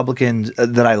about Republicans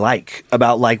that I like,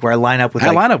 about like where I line up with.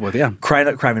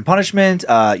 Crime and punishment.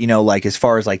 Like as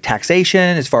far as like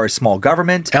taxation, as far as small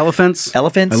government, elephants. I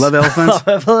love elephants.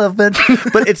 I love elephants.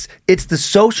 But it's the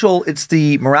social, it's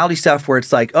the morality stuff where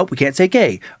it's like, oh, we can't say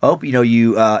gay. Oh,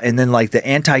 and then like the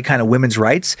anti kind of women's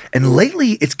rights. And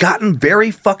lately, it's gotten very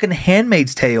fucking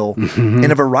Handmaid's Tale in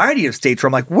a variety of states where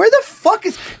I'm like, where the fuck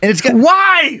is? And it's got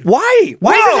why? Why is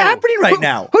this happening right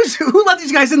now? Who let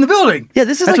these guys in the building? Yeah,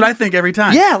 this is that's like, what I think every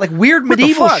time. Yeah, like weird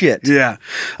medieval shit. Yeah.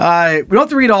 We don't have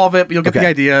to read all of it, but you'll get the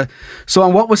idea. So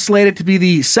on what was slated to be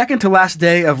the second to last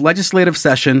day of legislative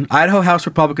session, Idaho House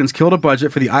Republicans killed a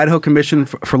budget for the Idaho Commission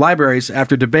for Libraries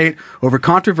after debate over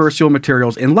controversial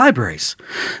materials in libraries.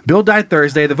 Bill died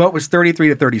Thursday. The vote was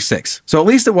 33-36. So at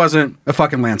least it wasn't a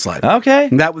fucking landslide. Okay.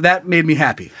 And that made me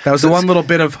happy. That was the one little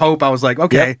bit of hope. I was like,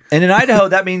 okay. Yep. And in Idaho,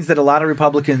 that means that a lot of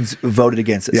Republicans voted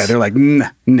against this. Yeah, they're like, nah.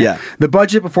 Yeah. The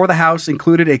budget before the House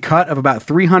included a cut of about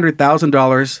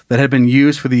 $300,000 that had been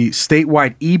used for the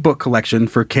statewide ebook collection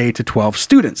for K-12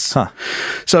 students. Huh.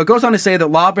 So it goes on to say that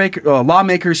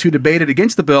lawmakers who debated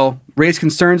against the bill raised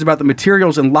concerns about the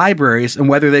materials in libraries and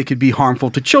whether they could be harmful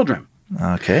to children.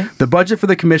 Okay. The budget for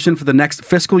the commission for the next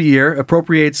fiscal year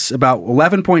appropriates about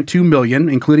 $11.2 million,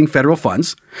 including federal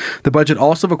funds. The budget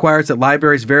also requires that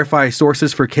libraries verify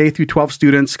sources for K-12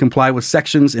 students comply with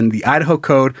sections in the Idaho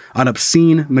Code on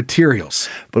obscene materials.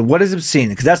 But what is obscene?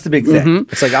 Because that's the big thing.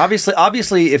 It's like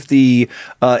obviously, if the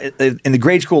in the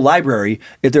grade school library,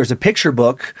 if there's a picture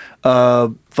book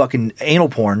of fucking anal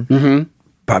porn.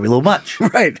 Probably a little much.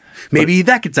 Right. Maybe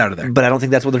that gets out of there. But I don't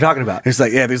think that's what they're talking about. There's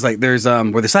Where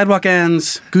the Sidewalk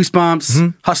Ends,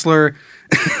 Goosebumps, Hustler.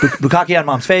 Bukkake on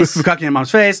Mom's Face. Bukkake on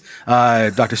Mom's Face.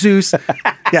 Dr. Seuss.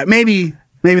 Yeah, maybe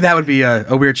that would be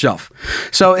a weird shelf.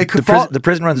 So it could the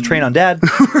prison runs a train on Dad.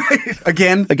 Right.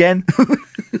 Again.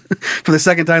 For the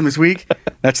second time this week.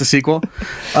 That's the sequel.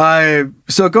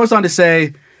 So it goes on to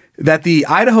say that the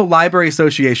Idaho Library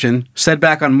Association said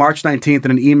back on March 19th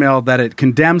in an email that it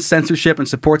condemns censorship and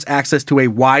supports access to a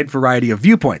wide variety of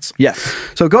viewpoints. Yes.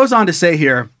 So it goes on to say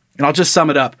here, and I'll just sum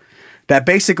it up, that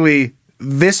basically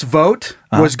this vote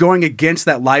was going against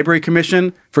that library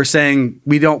commission for saying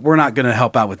we're not going to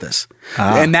help out with this.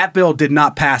 And that bill did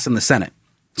not pass in the Senate.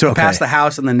 So it passed the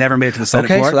House and then never made it to the Senate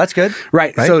floor. Okay, so that's good.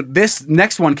 Right. So this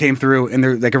next one came through, and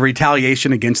they're like a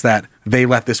retaliation against that. They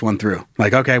let this one through.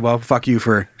 Like, okay, well, fuck you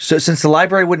for... So since the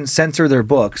library wouldn't censor their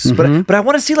books, but I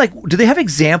want to see, like, do they have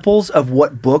examples of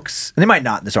what books... And they might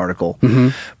not in this article,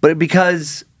 but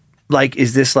because... Like,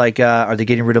 is this like, are they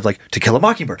getting rid of like To Kill a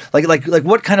Mockingbird? Like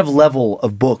what kind of level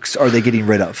of books are they getting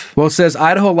rid of? Well, it says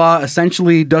Idaho law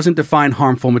essentially doesn't define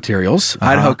harmful materials.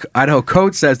 Idaho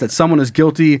code says that someone is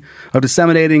guilty of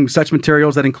disseminating such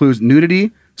materials that includes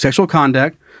nudity, sexual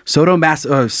conduct,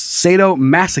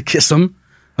 sadomasochism,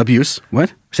 abuse.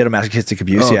 What? Sadomasochistic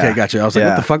abuse. Oh, okay, gotcha. I was like,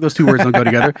 what the fuck? Those two words don't go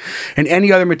together. And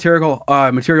any other material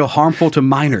harmful to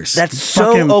minors. That's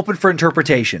so open for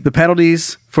interpretation. The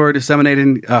penalties for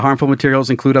disseminating harmful materials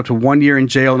include up to 1 year in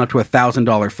jail and up to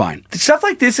 $1,000 fine. Stuff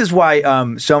like this is why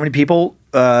so many people,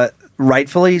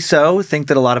 rightfully so, think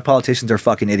that a lot of politicians are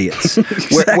fucking idiots.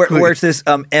 Exactly. where it's this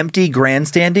empty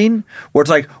grandstanding, where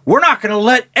it's like, we're not going to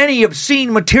let any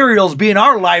obscene materials be in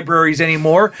our libraries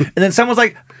anymore. And then someone's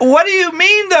like, what do you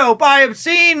mean, though, by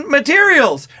obscene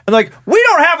materials? And like, we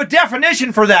don't have a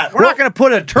definition for that. We're not going to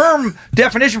put a term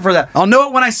definition for that. I'll know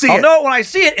it when I see it. I'll know it when I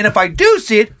see it. And if I do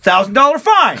see it, $1,000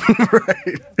 fine.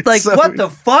 Right. Like, so, what the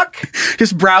fuck?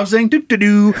 Just browsing,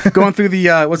 going through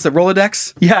the, what's the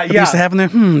Rolodex? Yeah. They used to have in there,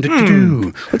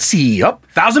 Let's see. Up,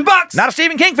 $1,000. Not a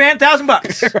Stephen King fan,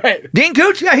 $1,000. Right. Dean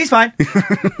Cooch? Yeah, he's fine.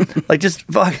 Like, just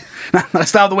fuck. Not a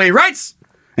style the way he writes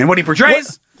and what he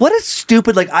portrays. What is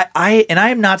stupid? Like, I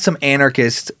am not some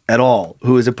anarchist at all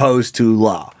who is opposed to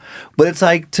law. But it's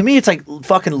like, to me, it's like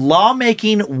fucking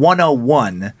lawmaking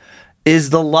 101 is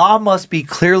the law must be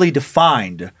clearly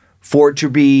defined for it to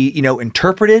be,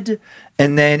 interpreted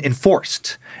and then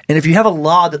enforced. And if you have a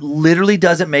law that literally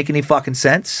doesn't make any fucking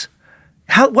sense,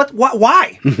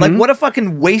 Why? Like, what a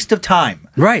fucking waste of time.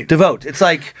 Right. To vote. It's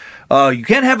like, you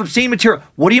can't have obscene material.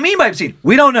 What do you mean by obscene?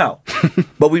 We don't know.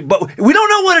 but we don't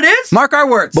know what it is. Mark our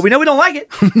words. But we know we don't like it.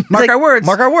 Mark our words.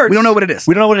 Mark our words. We don't know what it is.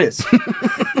 We don't know what it is.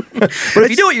 But if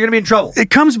you do it, you're going to be in trouble. It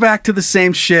comes back to the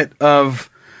same shit of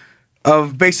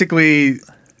basically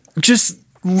just,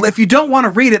 if you don't want to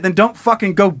read it, then don't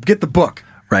fucking go get the book.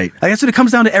 Right. Like, that's what it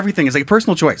comes down to. Everything. It's like a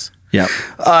personal choice. Yeah.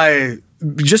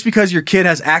 Just because your kid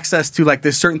has access to like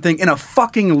this certain thing in a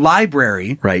fucking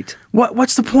library. Right.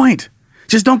 What's the point?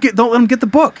 Just don't let them get the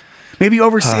book. Maybe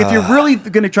oversee if you're really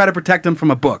going to try to protect them from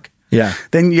a book. Yeah.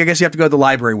 Then I guess you have to go to the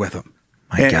library with them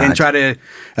and try to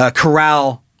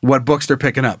corral what books they're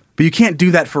picking up. But you can't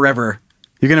do that forever.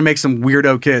 You're going to make some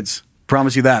weirdo kids.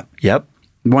 Promise you that. Yep.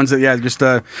 Ones that just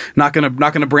not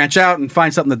gonna branch out and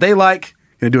find something that they like.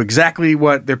 Going to do exactly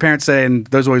what their parents say, and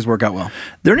those always work out well.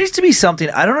 There needs to be something.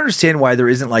 I don't understand why there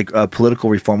isn't like a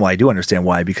political reform. Well, I do understand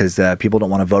why, because people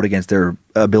don't want to vote against their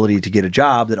ability to get a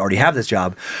job that already have this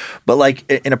job. But like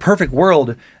in a perfect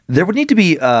world, there would need to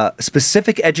be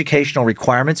specific educational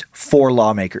requirements for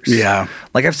lawmakers. Yeah.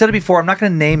 Like I've said it before, I'm not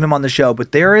going to name him on the show,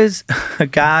 but there is a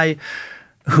guy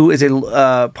who is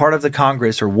a part of the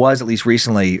Congress, or was at least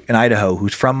recently, in Idaho,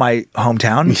 who's from my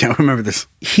hometown. Yeah, I remember this.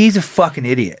 He's a fucking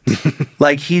idiot.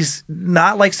 Like, he's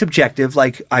not like subjective.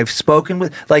 Like, I've spoken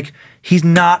with, like, he's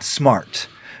not smart,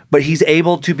 but he's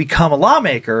able to become a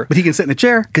lawmaker. But he can sit in a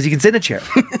chair. Because he can sit in a chair.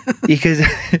 Because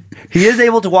he is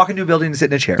able to walk into a building and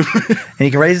sit in a chair. And he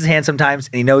can raise his hand sometimes,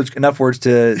 and he knows enough words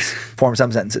to form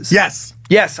some sentences. Yes.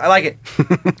 Yes, I like it.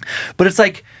 But it's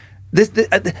like,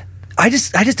 I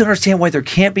just don't understand why there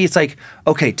can't be. It's like,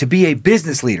 okay, to be a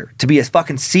business leader, to be a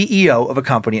fucking CEO of a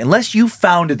company, unless you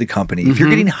founded the company, if you're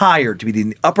getting hired to be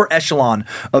the upper echelon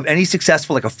of any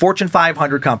successful, like a Fortune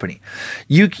 500 company,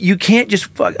 you can't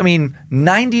just,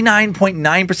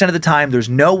 99.9% of the time, there's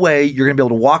no way you're going to be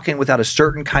able to walk in without a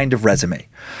certain kind of resume.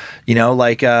 You know,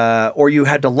 like, or you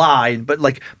had to lie, but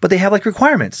they have like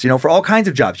requirements, for all kinds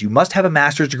of jobs. You must have a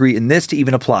master's degree in this to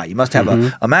even apply. You must have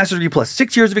a master's degree plus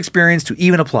 6 years of experience to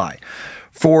even apply.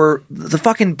 For the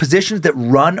fucking positions that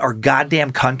run our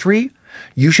goddamn country,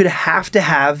 you should have to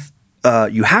have, a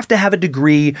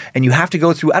degree, and you have to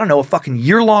go through, a fucking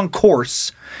year-long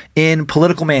course in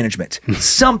political management.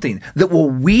 Something that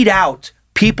will weed out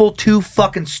people too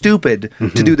fucking stupid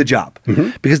to do the job.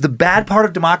 Because the bad part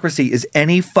of democracy is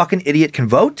any fucking idiot can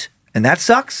vote, and that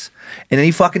sucks. And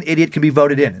any fucking idiot can be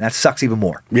voted in, and that sucks even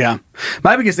more. Yeah.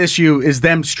 My biggest issue is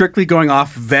them strictly going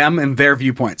off them and their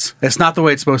viewpoints. It's not the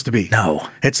way it's supposed to be. No.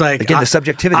 It's like, again, the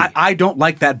subjectivity. I don't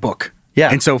like that book.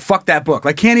 Yeah. And so fuck that book.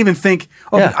 I can't even think,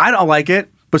 but I don't like it,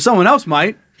 but someone else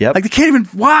might. Yep. Like, they can't even,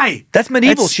 why? That's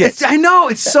medieval shit. I know,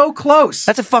 it's so close.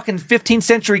 That's a fucking 15th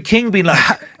century king being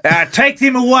like, take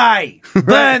them away,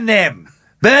 burn them,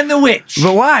 burn the witch.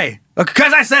 But why?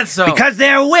 Because I said so. Because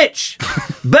they're a witch.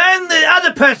 Burn the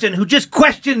other person who just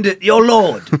questioned your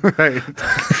lord. Right.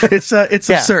 It's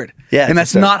absurd. Yeah, and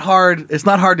that's absurd. Not hard. It's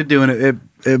not hard to do, and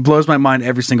it blows my mind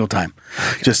every single time.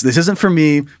 Okay. Just, this isn't for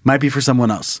me. Might be for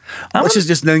someone else. Let's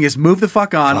just move the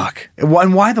fuck on. Fuck.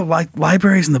 And why the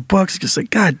libraries and the books? Just like,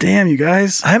 God damn, you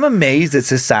guys. I'm amazed that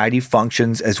society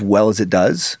functions as well as it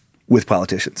does with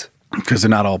politicians. Because they're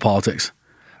not all politics.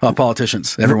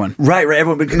 Politicians, everyone. Right,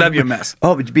 everyone. That'd be a mess.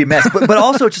 Oh, it'd be a mess. But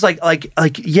also, it's just like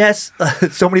yes,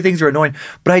 so many things are annoying.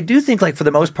 But I do think, like, for the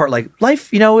most part, like,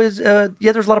 life, is, there's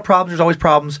a lot of problems. There's always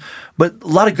problems. But a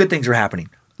lot of good things are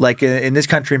happening, like in this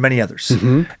country and many others.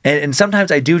 And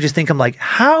sometimes I do just think, I'm like,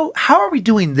 how are we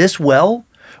doing this well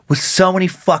with so many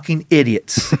fucking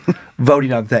idiots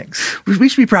voting on things? We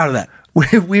should be proud of that.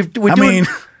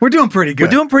 We're doing pretty good.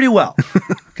 We're doing pretty well,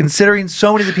 considering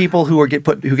so many of the people who get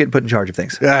put in charge of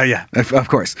things. Yeah, of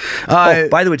course.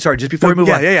 By the way, sorry, just before we move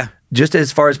on. Yeah. Just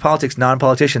as far as politics,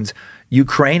 non-politicians,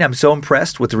 Ukraine, I'm so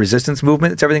impressed with the resistance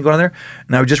movement. It's everything going on there.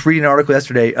 And I was just reading an article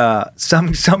yesterday.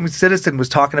 Some citizen was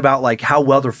talking about like how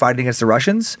well they're fighting against the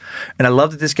Russians. And I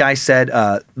love that this guy said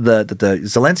the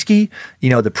Zelensky,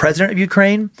 the president of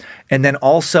Ukraine, and then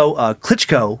also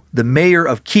Klitschko, the mayor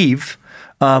of Kyiv,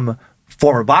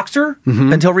 former boxer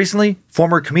until recently,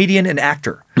 former comedian and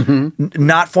actor,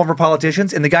 not former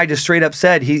politicians. And the guy just straight up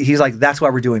said, he's like, that's why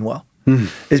we're doing well.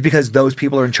 Is because those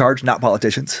people are in charge, not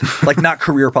politicians, like not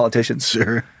career politicians.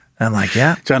 Sure. And I'm like,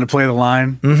 yeah. Trying to play the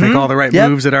line, make all the right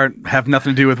moves that have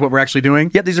nothing to do with what we're actually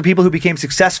doing. Yep, these are people who became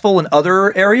successful in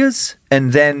other areas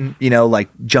and then,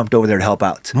 jumped over there to help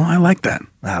out. Well, I like that.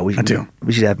 I do.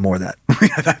 We should have more of that.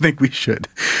 I think we should.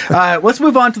 Let's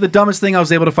move on to the dumbest thing I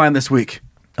was able to find this week.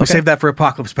 We'll save that for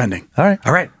Apocalypse Pending. All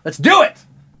right. Let's do it.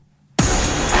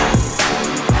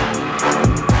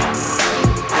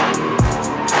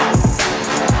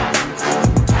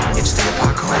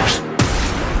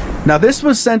 Now, this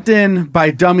was sent in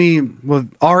by dummy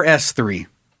with RS3.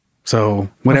 So,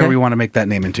 whatever we want to make that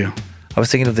name into. I was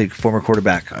thinking of the former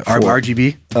quarterback.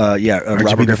 RGB?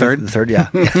 Robert Griffin the third, yeah.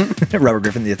 Robert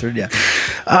Griffin the third, yeah.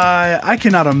 I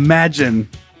cannot imagine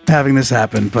having this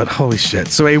happen, but holy shit.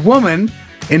 So a woman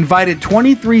invited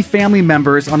 23 family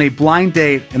members on a blind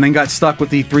date and then got stuck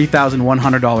with the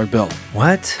 $3,100 bill.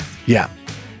 What? Yeah.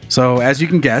 So as you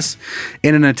can guess,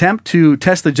 in an attempt to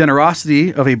test the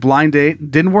generosity of a blind date,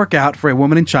 didn't work out for a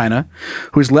woman in China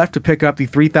who was left to pick up the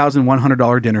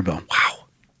 $3,100 dinner bill. Wow.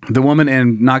 The woman,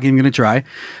 and not even going to try,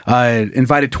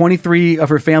 invited 23 of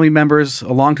her family members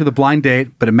along to the blind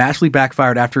date, but it massively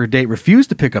backfired after her date refused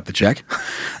to pick up the check.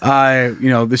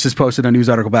 This is posted in a news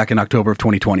article back in October of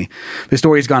 2020. The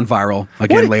story has gone viral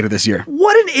again later this year.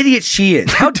 What an idiot she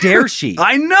is. How dare she?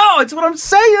 I know. It's what I'm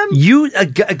saying.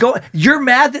 You're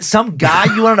mad that some guy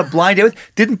you went on a blind date with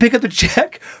didn't pick up the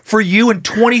check for you and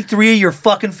 23 of your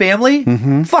fucking family?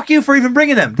 Mm-hmm. Fuck you for even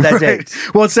bringing them to that date.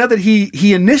 Well, it said that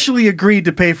he initially agreed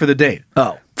to pay for the date.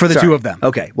 Oh, for the two of them.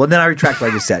 Okay. Well, then I retract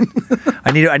what I just said.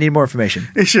 I need more information.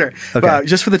 Sure. Okay.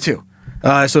 Just for the two.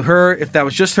 So if that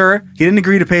was just her, he didn't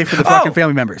agree to pay for the fucking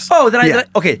family members. Oh, then I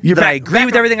agree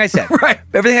with everything I said. Right.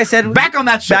 Everything I said. Back on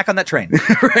that shit. Back on that train.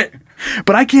 Right.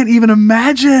 But I can't even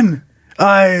imagine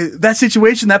that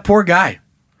situation. That poor guy.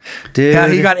 Dude. Yeah,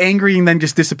 he got angry and then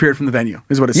just disappeared from the venue,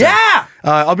 is what it said. Yeah.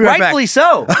 I'll be right back. Rightfully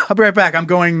so. I'll be right back. I'm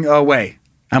going away.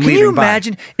 I'm leaving. Can you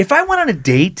imagine if I went on a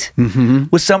date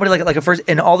with somebody like a first,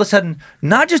 and all of a sudden,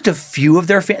 not just a few of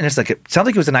their fans, it sounds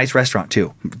like it was a nice restaurant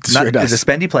too. Sure does. It's a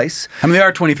spendy place. I mean, there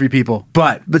are 23 people,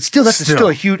 but still, that's still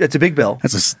a huge. That's a big bill.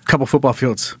 That's a couple football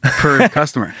fields per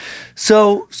customer.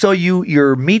 So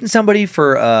you're meeting somebody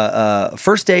for a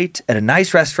first date at a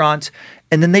nice restaurant,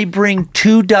 and then they bring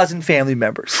 24 family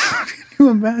members. Can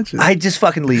you imagine? I just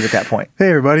fucking leave at that point. Hey,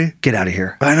 everybody. Get out of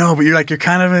here. I know, but you're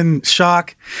kind of in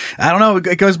shock. I don't know.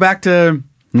 It goes back to,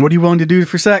 what are you willing to do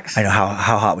for sex? I know.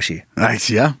 How hot was she?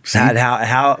 Yeah.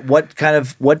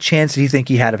 What chance did he think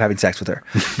he had of having sex with her?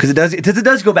 Because it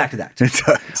does go back to that. It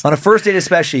does. On a first date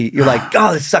especially, you're like,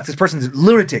 oh, this sucks. This person's a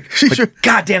lunatic. But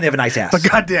goddamn, they have a nice ass. But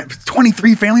goddamn,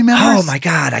 23 family members? Oh my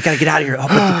God, I got to get out of here.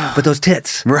 Oh, but those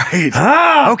tits. Right.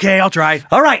 Okay, I'll try.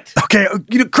 All right. Okay,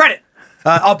 credit.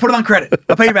 I'll put it on credit.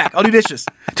 I'll pay you back. I'll do dishes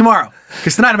tomorrow.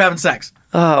 Because tonight I'm having sex.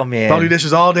 Oh, man. I'll do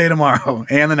dishes all day tomorrow.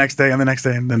 And the next day, and the next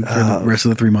day, and then for the rest of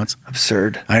the 3 months.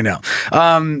 Absurd. I know.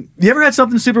 You ever had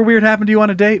something super weird happen to you on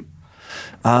a date?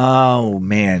 Oh,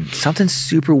 man. Something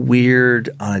super weird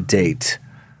on a date.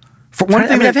 For one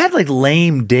thing, I've had like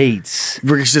lame dates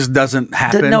where it just doesn't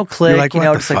happen. No click. Like,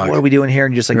 it's like, what are we doing here?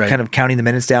 And just like kind of counting the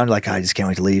minutes down. Like, I just can't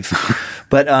wait to leave.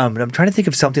 But I'm trying to think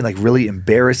of something like really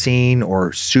embarrassing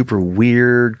or super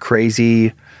weird,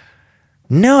 crazy.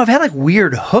 No, I've had like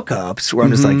weird hookups where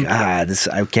I'm just like,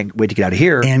 I can't wait to get out of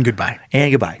here. And goodbye.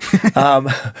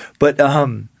 But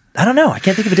I don't know. I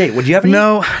can't think of a date. Would you have any?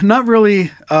 No, not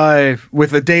really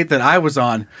with a date that I was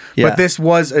on. Yeah. But this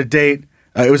was a date.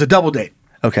 It was a double date.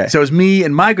 Okay. So it was me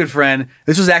and my good friend.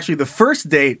 This was actually the first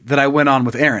date that I went on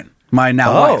with Erin, my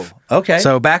now wife. Okay.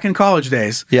 So back in college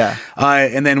days. Yeah.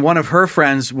 And then one of her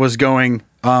friends was going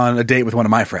on a date with one of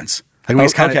my friends. Like we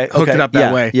just kind of hooked it up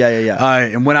that way. Yeah.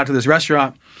 And went out to this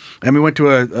restaurant. And we went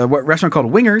to a restaurant called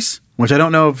Wingers, which I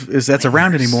don't know if that's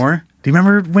around anymore. Do you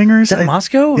remember Wingers? Is that in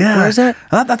Moscow? Yeah. Where is that?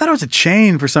 I thought it was a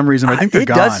chain for some reason, but I think they're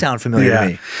gone. It does sound familiar to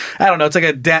me. I don't know. It's like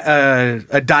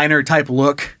a diner type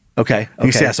look. Okay.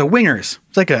 Yeah, so Wingers.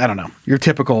 It's like I don't know, your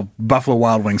typical Buffalo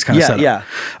Wild Wings kind of setup. Yeah.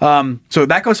 So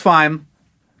that goes fine.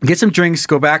 Get some drinks,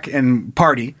 go back and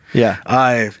party.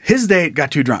 Yeah. His date got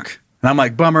too drunk. And I'm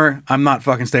like, bummer, I'm not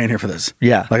fucking staying here for this.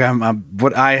 Yeah. Like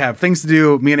I have things to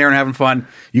do. Me and Erin are having fun.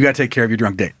 You got to take care of your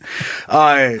drunk date.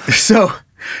 So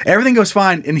everything goes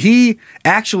fine. And he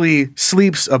actually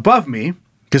sleeps above me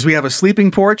because we have a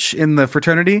sleeping porch in the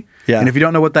fraternity. Yeah. And if you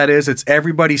don't know what that is, it's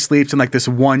everybody sleeps in like this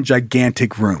one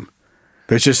gigantic room.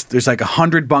 There's like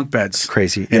 100 bunk beds.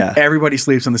 Crazy. And everybody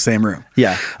sleeps in the same room.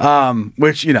 Yeah.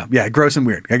 Which, gross and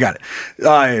weird. I got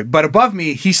it. But above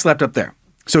me, he slept up there.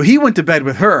 So he went to bed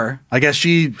with her. I guess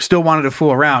she still wanted to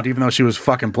fool around, even though she was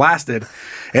fucking blasted.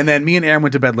 And then me and Erin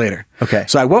went to bed later. Okay.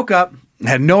 So I woke up,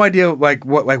 had no idea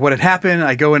what had happened.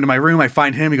 I go into my room, I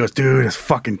find him. He goes, "Dude, it's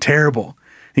fucking terrible."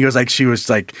 He goes, she was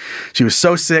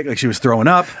so sick, like she was throwing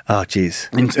up. Oh, jeez.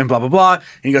 And blah, blah, blah. And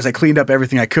he goes, I cleaned up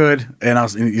everything I could. And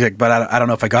he's like, but I don't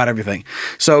know if I got everything.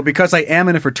 So because I am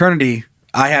in a fraternity,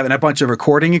 I have a bunch of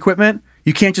recording equipment.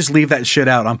 You can't just leave that shit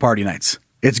out on party nights.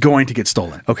 It's going to get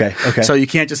stolen. Okay. So you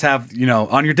can't just have,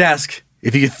 on your desk,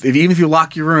 even if you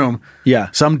lock your room,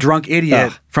 some drunk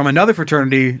idiot from another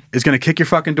fraternity is going to kick your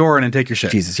fucking door in and take your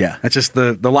shit. Jesus, yeah. That's just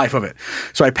the life of it.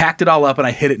 So I packed it all up and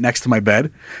I hid it next to my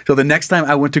bed. So the next time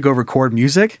I went to go record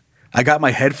music, I got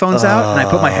my headphones out and I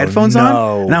put my headphones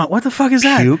on. And I went, what the fuck is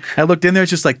that? Puke? I looked in there, it's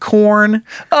just like corn.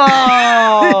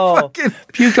 Oh,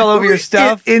 puke all over your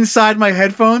stuff. Inside my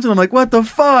headphones. And I'm like, what the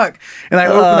fuck? And I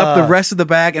opened up the rest of the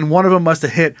bag and one of them must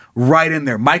have hit right in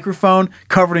there. Microphone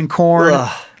covered in corn.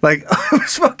 Like, it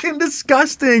was fucking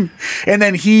disgusting. And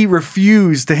then he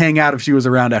refused to hang out if she was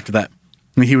around after that.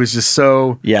 I mean, he was just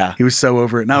so, he was so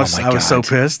over it. And I was so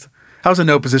pissed. I was in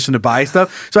no position to buy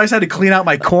stuff. So I just had to clean out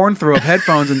my corn throw up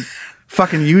headphones and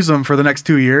fucking use them for the next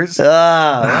 2 years.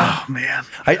 Oh, man.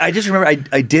 I just remember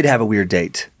I did have a weird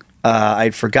date.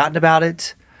 I'd forgotten about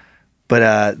it.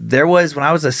 But there was, when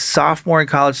I was a sophomore in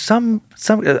college, I was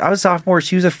a sophomore,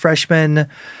 she was a freshman.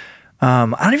 I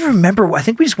don't even remember. I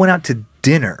think we just went out to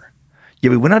dinner. Yeah,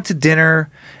 we went out to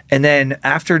dinner, and then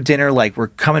after dinner, like, we're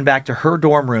coming back to her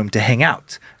dorm room to hang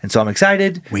out. And so I'm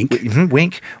excited. Wink.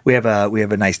 Wink. We have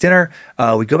a nice dinner.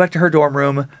 We go back to her dorm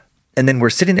room, and then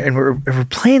we're sitting there, and we're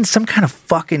playing some kind of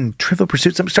fucking Trivial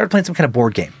Pursuit. Started playing some kind of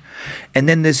board game. And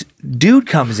then this dude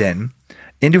comes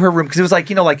into her room, because it was like,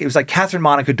 it was like Catherine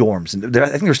Monica dorms, and I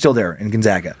think they're still there in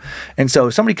Gonzaga. And so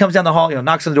somebody comes down the hall,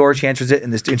 knocks on the door, she answers it,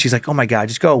 and she's like, "Oh my God,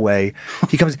 just go away."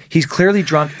 He comes, he's clearly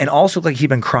drunk and also like he'd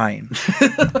been crying.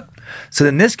 So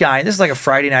then this guy, and this is like a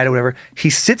Friday night or whatever, he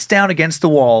sits down against the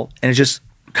wall and is just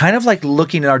kind of like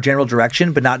looking in our general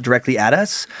direction, but not directly at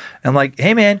us. And I'm like,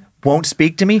 "Hey man," won't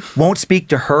speak to me, won't speak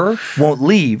to her, won't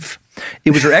leave.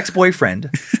 It was her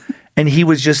ex-boyfriend. And he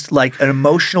was just like an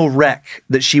emotional wreck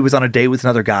that she was on a date with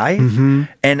another guy. Mm-hmm.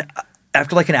 And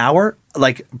after like an hour,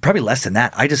 like probably less than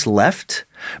that, I just left.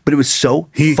 But it was so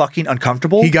fucking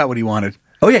uncomfortable. He got what he wanted.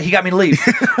 Oh yeah, he got me to leave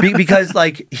because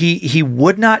like he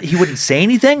wouldn't say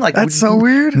anything. Like, that's so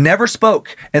weird. Never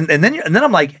spoke. And then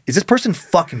I'm like, is this person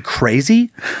fucking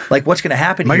crazy? Like, what's gonna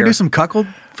happen here? Might you do some cuckold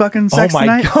fucking sex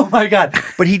tonight? Oh my God.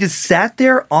 But he just sat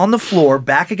there on the floor,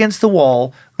 back against the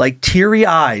wall, like teary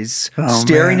eyes,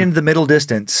 staring into the middle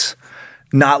distance,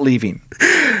 not leaving.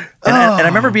 And I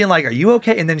remember being like, "Are you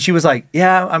okay?" And then she was like,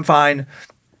 "Yeah, I'm fine."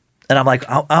 And I'm like,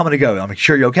 I'm going to go. I'm like,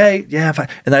 "Sure, you okay?" "Yeah, fine."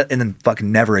 And then fucking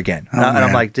never again. And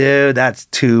I'm like, dude, that's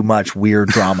too much weird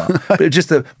drama. But it's just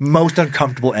the most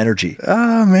uncomfortable energy.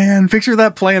 Oh, man. Picture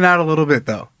that playing out a little bit,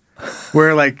 though.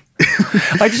 Where, like,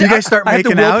 you guys start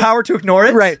making out. I have the willpower to ignore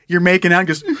it? Right. You're making out,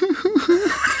 just...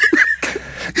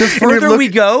 The further we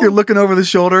go... You're looking over the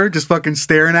shoulder, just fucking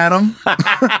staring at him.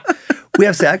 We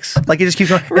have sex. Like, it just keeps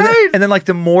going. Right. And then like,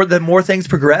 the more things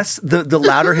progress, the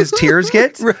louder his tears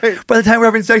get. Right. By the time we're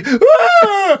having sex,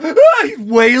 he's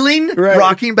wailing,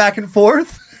 rocking back and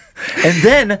forth. And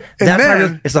then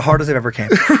it's the hardest I've ever came.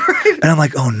 Right. And I'm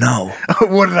like, oh no.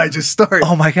 What did I just start?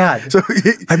 Oh my God. So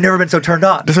I've never been so turned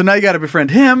on. So now you got to befriend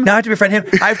him. Now I have to befriend him.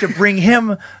 I have to bring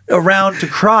him around to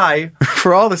cry.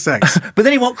 For all the sex. But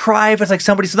then he won't cry if it's like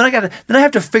somebody. So then I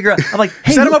have to figure out. I'm like,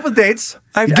 hey. Set him up with dates.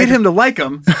 Get him to like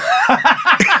him.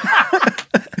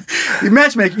 You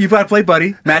matchmake. You got to play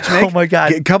buddy. Matchmake. Oh my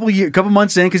God. Get a couple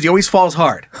months in, because he always falls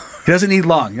hard. He doesn't need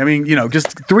long. I mean,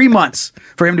 just 3 months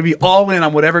for him to be all in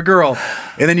on whatever girl,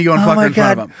 and then you go and fuck her in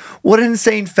front of him. What an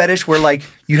insane fetish where like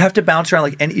you have to bounce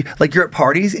around like you're at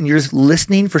parties and you're just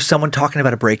listening for someone talking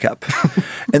about a breakup,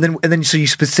 and then so you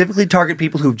specifically target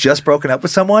people who've just broken up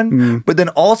with someone, but then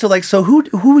also like, so who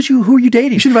are you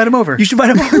dating? You should invite him over. You should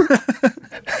invite him over.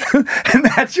 And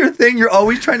that's your thing. You're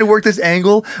always trying to work this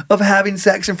angle of having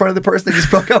sex in front of the person that just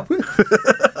broke up with.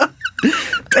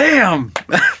 Damn,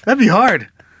 that'd be hard.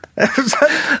 You'd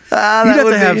have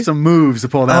to have some moves to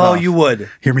pull that off. Oh, you would.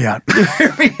 Hear me out.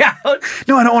 Hear me out.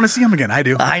 No, I don't want to see him again. I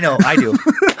do. I know. I do.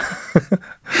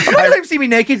 I'm not let him see me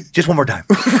naked. Just one more time.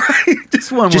 Right.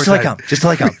 Just one more time. Just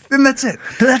till I come. Then that's it.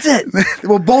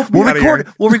 We'll both be out of here.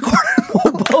 We'll record.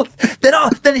 We'll both.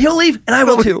 Then he'll leave and I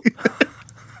will too.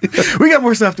 We got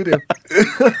more stuff to do.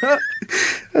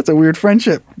 That's a weird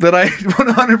friendship that I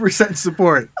 100%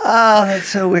 support. Oh, that's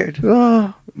so weird.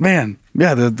 Oh, man.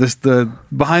 Yeah, the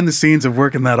behind the scenes of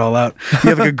working that all out. You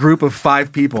have like a group of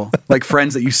 5 people, like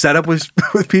friends that you set up with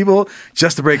people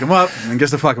just to break them up and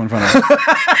just to fuck them in front of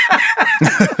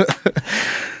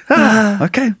them.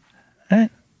 Okay. All right.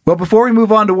 Well, before we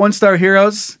move on to one-star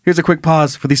heroes, here's a quick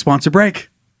pause for the sponsor break.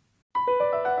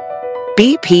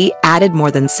 BP added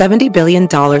more than $70 billion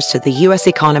to the U.S.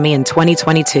 economy in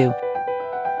 2022.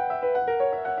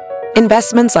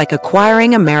 Investments like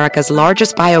acquiring America's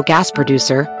largest biogas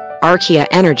producer, Archaea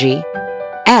Energy,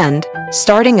 and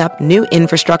starting up new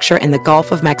infrastructure in the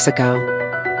Gulf of Mexico.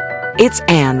 It's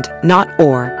and, not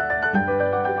or.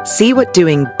 See what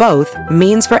doing both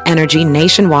means for energy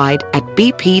nationwide at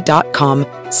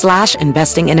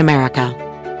bp.com/investing in America.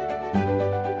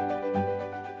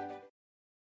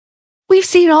 We've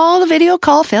seen all the video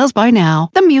call fails by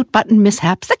now. The mute button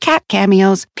mishaps, the cat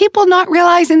cameos, people not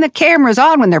realizing the camera's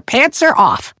on when their pants are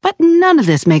off. But none of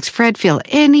this makes Fred feel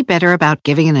any better about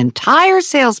giving an entire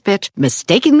sales pitch,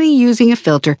 mistakenly using a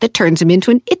filter that turns him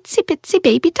into an itsy-bitsy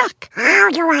baby duck. How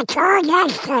do I turn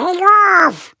that thing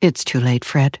off? It's too late,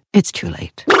 Fred. It's too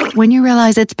late. When you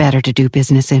realize it's better to do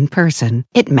business in person,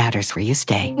 it matters where you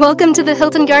stay. Welcome to the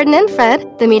Hilton Garden Inn,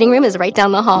 Fred. The meeting room is right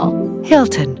down the hall.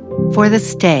 Hilton, for the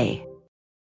stay.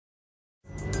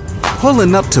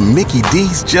 Pulling up to Mickey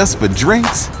D's just for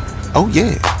drinks? Oh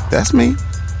yeah, that's me.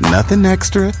 Nothing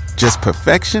extra, just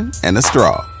perfection and a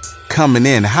straw. Coming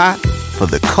in hot for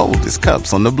the coldest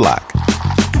cups on the block.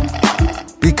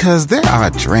 Because there are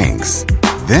drinks.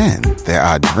 Then there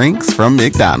are drinks from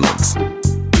McDonald's.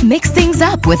 Mix things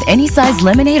up with any size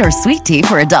lemonade or sweet tea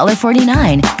for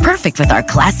 $1.49. Perfect with our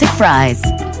classic fries.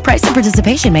 Price and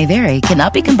participation may vary.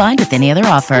 Cannot be combined with any other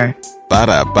offer.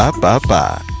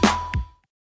 Ba-da-ba-ba-ba.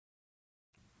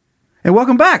 And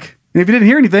welcome back. And if you didn't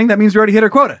hear anything, that means we already hit our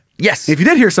quota. Yes. If you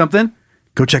did hear something,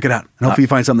 go check it out. And hopefully you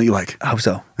find something that you like. I hope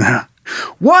so.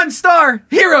 1-star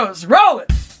heroes, roll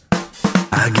it.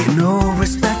 I get no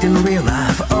respect in real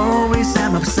life. Always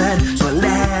am upset. So I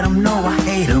let them know I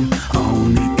hate them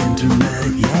on the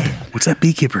internet. Yeah. What's that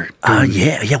beekeeper?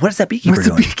 Yeah. What is that beekeeper What's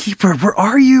doing? the beekeeper? Where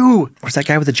are you? Where's that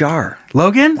guy with the jar?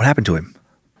 Logan? What happened to him?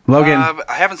 Logan.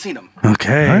 I haven't seen him.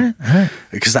 Okay. All right.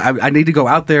 Because I need to go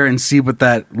out there and see what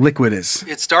that liquid is.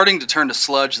 It's starting to turn to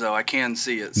sludge, though. I can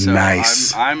see it. So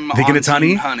Nice. I'm Thinking on it's honey?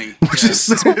 team honey. Which is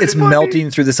so It's funny. melting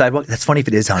through the sidewalk. That's funny if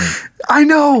it is honey. I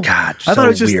know. God, I thought so it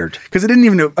was just weird. because it didn't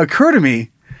even occur to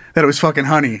me that it was fucking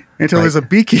honey until Right. there's a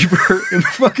beekeeper in the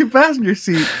fucking passenger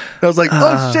seat. I was like,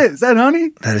 oh shit, is that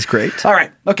honey? That is great. All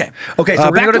right. Okay. Okay, so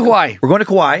we're back gonna to go Hawaii. We're going to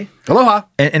Kauai. Aloha.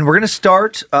 And we're going to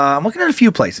start. I'm looking at a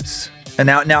few places. And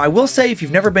now I will say, if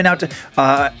you've never been out to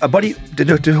a buddy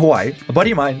to Hawaii, a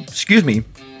buddy of mine,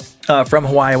 from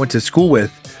Hawaii, I went to school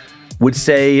with, would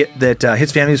say that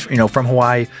his family is from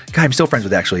Hawaii. Guy I'm still friends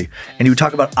with actually, and he would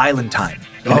talk about island time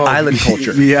and island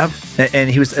culture. Yeah. And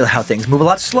he was how things move a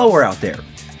lot slower out there.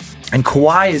 And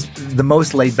Kauai is the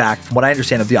most laid back, from what I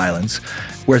understand, of the islands,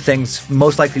 where things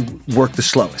most likely work the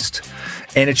slowest.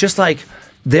 And it's just like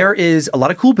there is a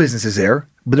lot of cool businesses there,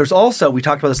 but there's also, we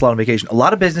talked about this a lot on vacation, a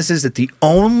lot of businesses that the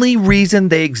only reason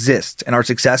they exist and are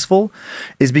successful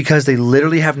is because they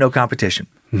literally have no competition.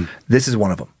 This is one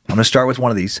of them. I'm going to start with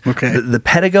one of these. Okay. The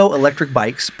Pedigo electric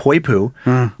bikes, Poipu,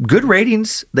 good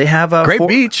ratings. They have Great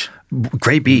beach.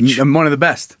 Great beach. One of the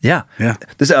best. Yeah. Yeah.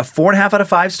 This is a 4.5 out of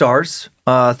 5 stars,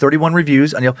 31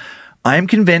 reviews. And I am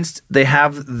convinced they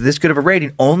have this good of a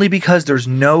rating only because there's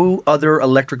no other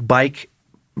electric bike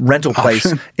rental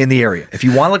place in the area. If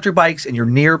you want electric bikes and you're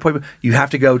near Pueblo, you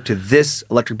have to go to this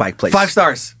electric bike place. 5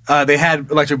 stars. They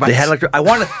had electric bikes. They had electric. I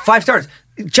wanted 5 stars.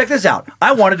 Check this out.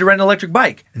 I wanted to rent an electric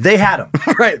bike. They had them.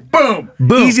 Right. Boom.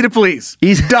 Boom. Easy to please.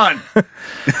 Easy. Done.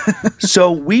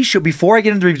 So we should, before I get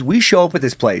into the reviews, we show up at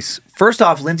this place. First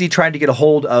off, Lindsay tried to get a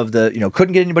hold of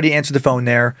couldn't get anybody to answer the phone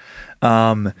there.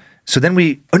 So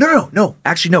then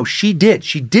actually, she did.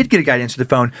 She did get a guy to answer the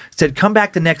phone, said, come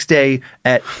back the next day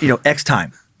at, X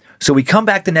time. So we come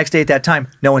back the next day at that time,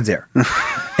 no one's there.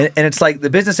 and it's like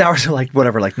the business hours are like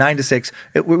 9 to 6.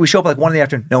 We show up like 1 in the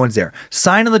afternoon, no one's there.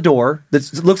 Sign on the door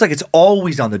that looks like it's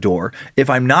always on the door. If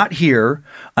I'm not here,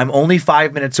 I'm only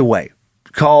 5 minutes away.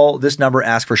 Call this number,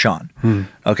 ask for Sean.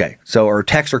 Okay, or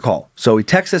text or call. So we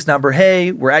text this number,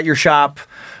 hey, we're at your shop.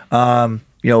 A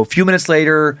few minutes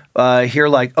later, here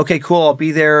okay, cool, I'll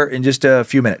be there in just a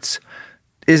few minutes.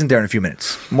 Isn't there in a few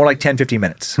minutes. More like 10, 15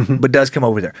 minutes, but does come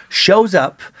over there. Shows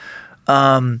up,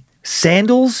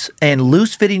 sandals and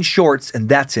loose-fitting shorts, and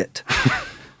that's it.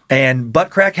 And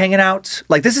butt crack hanging out.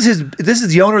 Like, this is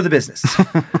the owner of the business.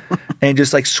 And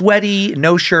just like sweaty,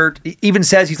 no shirt. He even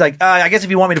says, he's like, I guess if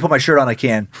you want me to put my shirt on, I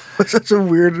can. Such a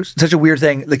weird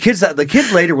thing. The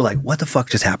kids later were like, what the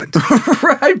fuck just happened?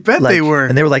 Right, I bet they were.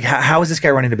 And they were like, how is this guy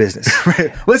running a business?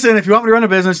 Right. Listen, if you want me to run a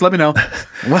business, let me know.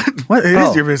 What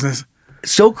is your business?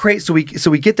 So crazy.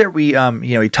 So we get there. We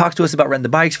he talks to us about renting the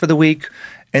bikes for the week,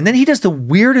 and then he does the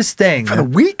weirdest thing for the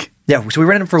week. Yeah, so we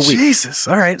rented them for a week. Jesus,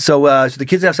 all right. So the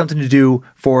kids have something to do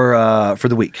for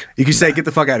the week. You can say, get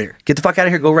the fuck out of here. Get the fuck out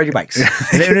of here. Go ride your bikes.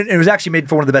 And it was actually made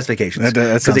for one of the best vacations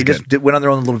because they just went on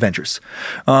their own little adventures.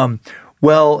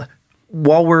 Well,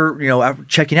 while we're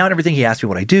checking out and everything, he asked me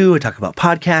what I do. I talk about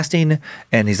podcasting,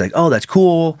 and he's like, "Oh, that's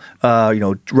cool."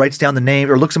 Writes down the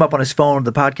name or looks him up on his phone,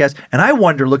 the podcast. And I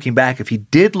wonder, looking back, if he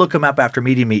did look him up after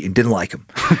meeting me and didn't like him.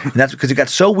 And that's because it got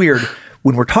so weird.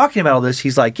 When we're talking about all this,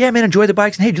 he's like, "Yeah, man, enjoy the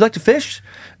bikes. And hey, do you like to fish?"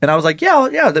 And I was like,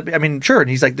 "Yeah, I mean, sure." And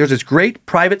he's like, "There's this great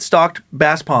private stocked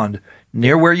bass pond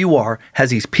near where you are, has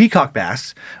these peacock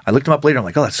bass." I looked him up later. I'm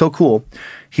like, "Oh, that's so cool."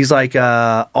 He's like,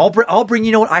 I'll bring,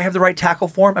 you know what? I have the right tackle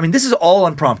for him. I mean, this is all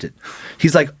unprompted.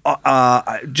 He's like,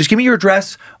 just give me your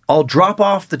address. I'll drop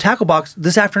off the tackle box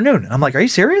this afternoon. I'm like, are you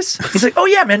serious? He's like, oh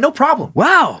yeah, man, no problem.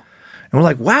 Wow. And we're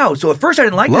like, wow. So at first I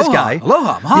didn't like this guy.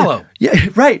 Aloha, mahalo. Yeah,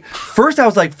 right. First I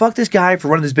was like, fuck this guy for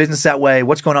running this business that way.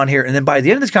 What's going on here? And then by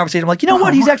the end of this conversation, I'm like, you know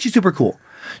what? He's actually super cool.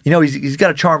 He's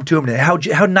got a charm to him. And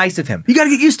how nice of him. You got to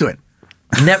get used to it.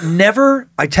 Never,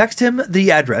 I text him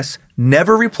the address,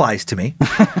 never replies to me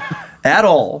at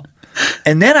all.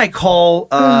 And then I call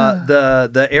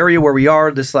the area where we are,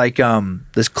 this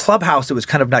this clubhouse that was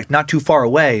kind of not too far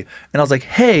away. And I was like,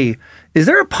 hey, is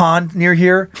there a pond near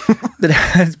here that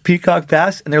has peacock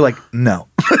bass? And they're like, no.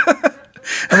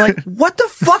 I'm like, what the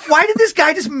fuck? Why did this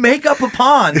guy just make up a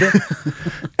pond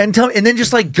and then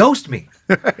just like ghost me?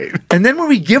 Right. And then when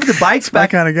we give the bikes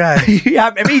back, that kind of guy.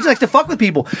 Yeah, I mean, he likes to fuck with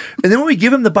people. And then when we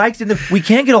give him the bikes, we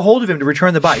can't get a hold of him to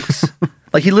return the bikes.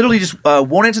 Like he literally just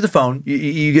won't answer the phone.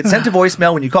 You get sent to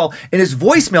voicemail when you call. And his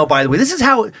voicemail, by the way, this is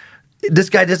how this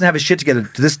guy doesn't have his shit together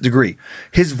to this degree.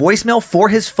 His voicemail for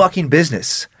his fucking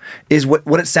business is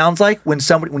what it sounds like when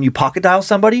you pocket dial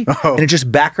somebody and it's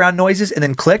just background noises and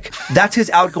then click. That's his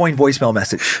outgoing voicemail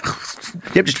message.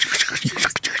 Yep,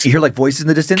 just you hear like voices in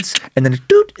the distance and then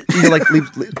doot,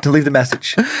 leave the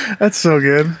message. That's so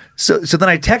good. So then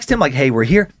I text him like, hey, we're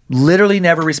here. Literally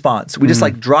never responds. We just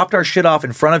dropped our shit off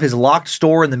in front of his locked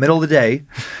store in the middle of the day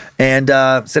and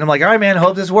sent him like, all right, man,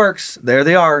 hope this works. There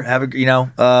they are. Have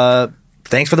a,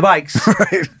 thanks for the bikes.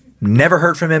 Right. Never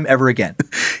heard from him ever again.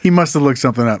 He must have looked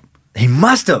something up. He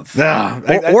must have.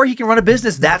 Or he can run a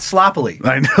business that sloppily.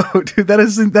 I know, dude. That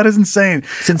is insane.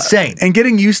 It's insane. And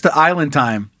getting used to island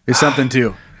time is something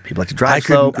too. People like to drive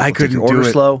slow. I couldn't do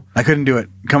it. Slow. I couldn't do it.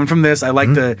 Coming from this, I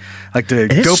like to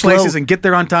go places and get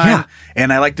there on time. Yeah.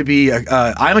 And I like to be.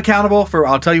 I'm accountable for.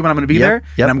 I'll tell you when I'm going to be there,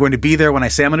 and I'm going to be there when I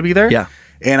say I'm going to be there. Yeah.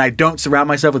 And I don't surround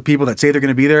myself with people that say they're going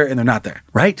to be there and they're not there.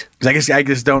 Right. Because I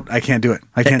just don't. I can't do it.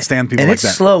 I can't stand people like that. And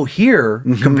it's slow here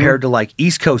compared to like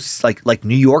East Coast, like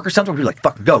New York or something. Where people are like,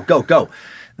 fucking go.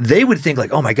 They would think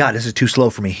like, oh my God, this is too slow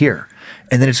for me here.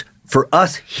 And then it's for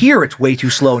us here, it's way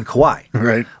too slow in Kauai.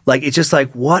 Right. Like it's just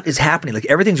like, what is happening? Like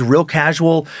everything's real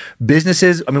casual.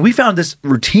 Businesses. I mean, we found this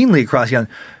routinely across the island.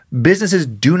 Businesses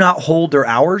do not hold their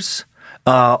hours.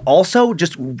 Also,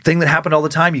 just thing that happened all the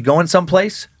time. You go in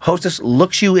someplace, hostess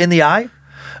looks you in the eye,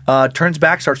 turns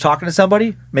back, starts talking to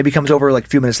somebody, maybe comes over like a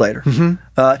few minutes later. And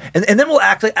then we'll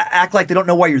act like they don't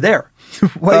know why you're there.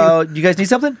 You guys need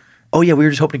something? Oh yeah, we were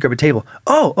just hoping to grab a table.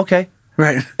 Oh, okay.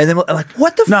 Right. And then we're like,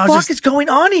 what the fuck is going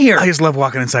on here? I just love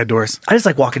walking inside doors. I just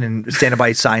like walking and standing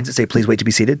by signs that say, please wait to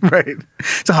be seated. Right.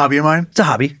 It's a hobby of mine. It's a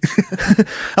hobby.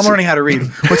 I'm learning how to read.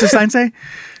 What's the sign say?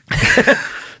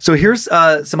 So here's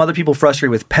some other people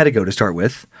frustrated with Pedigo to start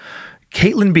with.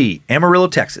 Caitlin B., Amarillo,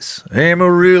 Texas.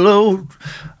 Amarillo.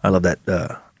 I love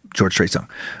that George Strait song.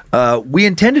 We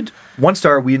intended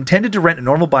to rent a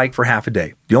normal bike for half a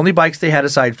day. The only bikes they had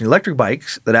aside from the electric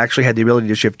bikes that actually had the ability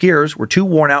to shift gears were 2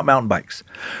 worn-out mountain bikes.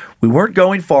 We weren't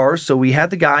going far, so we had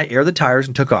the guy air the tires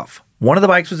and took off. One of the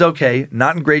bikes was okay,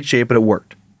 not in great shape, but it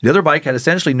worked. The other bike had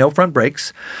essentially no front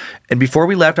brakes, and before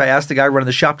we left, I asked the guy running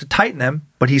the shop to tighten them,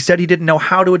 but he said he didn't know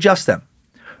how to adjust them.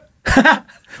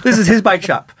 This is his bike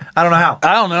shop. I don't know how.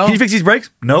 I don't know. Can you fix these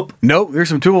brakes? Nope. There's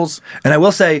some tools. And I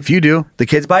will say, if you do, the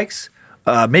kids' bikes,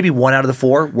 maybe 1 out of the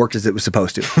 4 worked as it was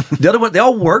supposed to. The other one, they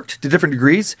all worked to different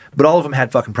degrees, but all of them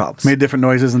had fucking problems. Made different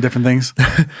noises and different things.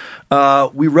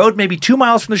 We rode maybe 2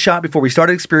 miles from the shop before we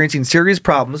started experiencing serious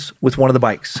problems with one of the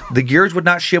bikes. The gears would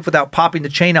not shift without popping the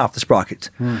chain off the sprocket.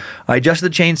 I adjusted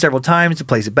the chain several times to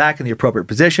place it back in the appropriate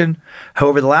position.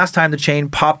 However, the last time the chain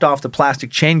popped off, the plastic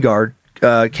chain guard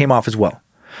came off as well.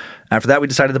 After that, we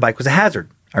decided the bike was a hazard.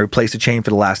 I replaced the chain for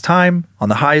the last time on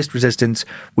the highest resistance,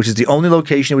 which is the only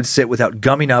location it would sit without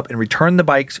gumming up, and returned the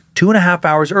bikes 2.5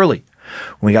 hours early.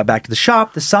 When we got back to the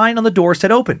shop, the sign on the door said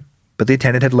open, but the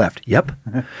attendant had left. Yep.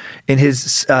 In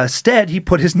his stead, he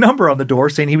put his number on the door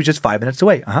saying he was just 5 minutes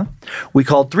away. We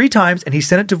called 3 times, and he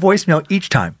sent it to voicemail each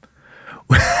time.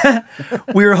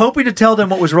 We were hoping to tell them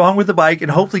what was wrong with the bike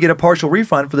and hopefully get a partial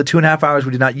refund for the 2.5 hours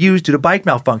we did not use due to bike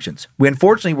malfunctions. We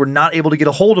unfortunately were not able to get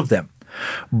a hold of them.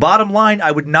 Bottom line,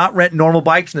 I would not rent normal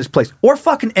bikes in this place or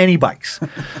fucking any bikes.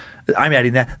 I'm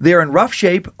adding that. They are in rough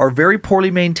shape, are very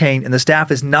poorly maintained, and the staff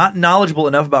is not knowledgeable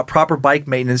enough about proper bike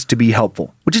maintenance to be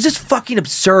helpful, which is just fucking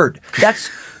absurd. That's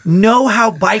know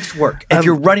how bikes work if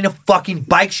you're running a fucking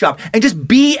bike shop and just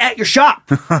be at your shop.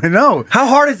 I know. How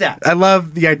hard is that? I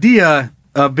love the idea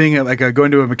of being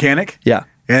going to a mechanic. Yeah.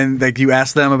 And like you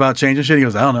ask them about changing shit, he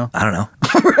goes, I don't know.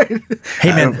 Right. Hey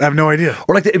man, I have no idea.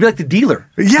 Or like it'd be like the dealer.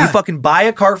 Yeah. You fucking buy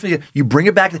a car from you bring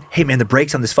it back. Hey man, the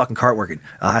brakes on this fucking car aren't working.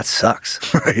 Oh, that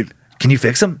sucks. Right. Can you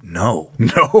fix them? No. I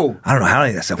don't know how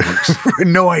any of that stuff works.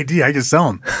 No idea. I just sell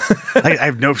them. I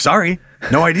have no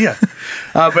idea.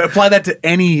 But apply that to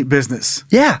any business.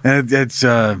 Yeah. And it's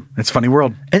a funny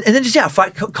world. And then just,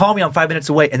 call me, I'm 5 minutes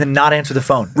away, and then not answer the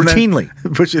phone routinely.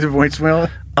 Push you to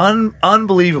voicemail.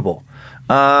 Unbelievable.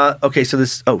 Okay, so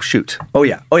this, oh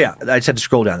yeah. I just had to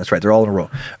scroll down. That's right. They're all in a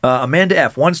row. Amanda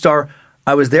F., 1 star.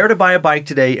 I was there to buy a bike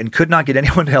today and could not get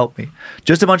anyone to help me.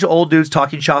 Just a bunch of old dudes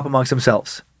talking shop amongst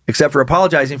themselves, except for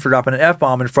apologizing for dropping an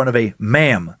F-bomb in front of a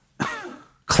ma'am.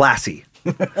 Classy.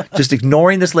 Just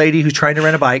ignoring this lady who's trying to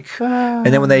rent a bike. And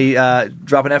then when they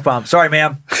drop an F-bomb, sorry,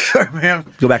 ma'am.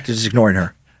 Go back to just ignoring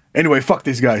her. Anyway, fuck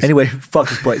these guys. Anyway, fuck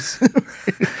this place.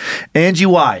 Angie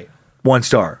Y., 1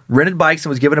 star. Rented bikes and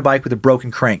was given a bike with a broken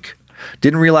crank.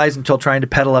 Didn't realize until trying to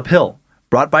pedal uphill.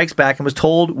 Brought bikes back and was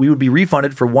told we would be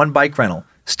refunded for 1 bike rental.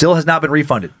 Still has not been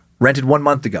refunded. Rented 1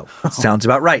 month ago. Sounds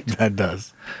about right. That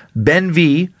does. Ben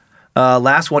V.,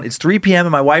 last one. It's 3 p.m.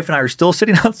 and my wife and I are still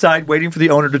sitting outside waiting for the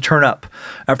owner to turn up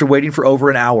after waiting for over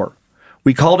an hour.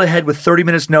 We called ahead with 30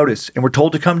 minutes notice and were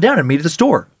told to come down and meet at the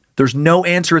store. There's no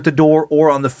answer at the door or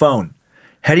on the phone.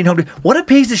 Heading home. What a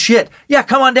piece of shit. Yeah,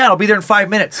 come on down. I'll be there in 5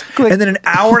 minutes. Click. And then an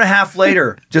hour and a half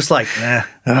later, just like,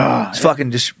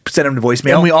 just send him to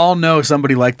voicemail. And we all know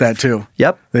somebody like that too.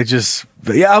 Yep. They just,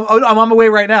 I'm on my way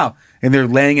right now. And they're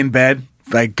laying in bed,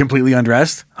 like completely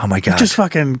undressed. Oh my God.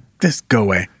 Just go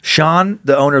away. Sean,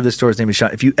 the owner of this store, his name is Sean.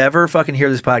 If you ever fucking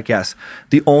hear this podcast,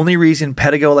 the only reason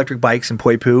Pedigo Electric Bikes in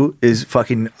Poipu is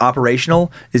fucking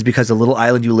operational is because the little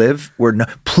island you live,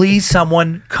 please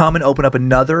someone come and open up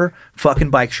another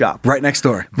fucking bike shop. Right next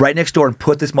door. Right next door and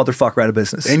put this motherfucker out of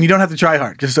business. And you don't have to try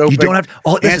hard. Just open. You don't have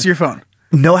to answer your phone.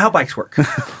 Know how bikes work.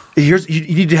 You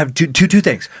need to have two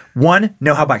things. 1,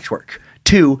 know how bikes work.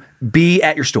 2, be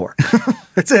at your store.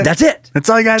 That's it. That's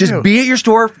all you got to do. Just be at your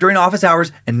store during office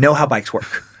hours and know how bikes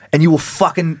work. And you will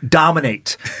fucking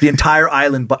dominate the entire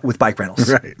island with bike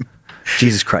rentals. Right.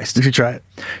 Jesus Christ. You should try it.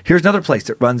 Here's another place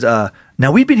that runs,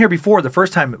 now we've been here before. The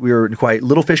first time we were in Kauai,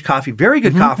 Little Fish Coffee. Very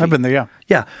good coffee. I've been there, yeah.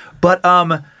 Yeah. But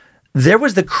there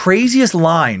was the craziest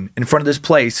line in front of this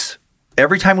place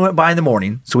every time we went by in the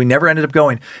morning. So we never ended up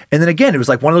going. And then again, it was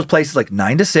like one of those places like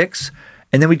 9 to 6.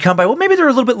 And then we'd come by, well, maybe they're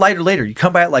a little bit lighter later. You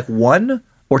come by at like 1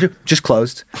 or 2, just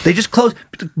closed. They just close.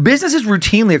 Businesses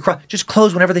routinely across just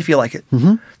close whenever they feel like it.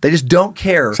 Mm-hmm. They just don't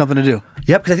care. Something to do.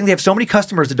 Yep, because I think they have so many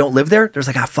customers that don't live there. They're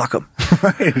just like, fuck them.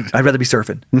 Right. I'd rather be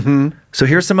surfing. Mm-hmm. So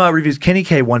here's some reviews. Kenny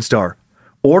K, 1 star.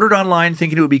 Ordered online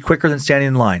thinking it would be quicker than standing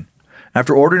in line.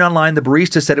 After ordering online, the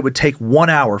barista said it would take 1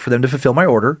 hour for them to fulfill my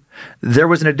order. There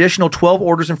was an additional 12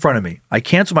 orders in front of me. I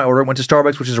canceled my order and went to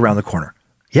Starbucks, which is around the corner.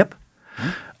 Yep.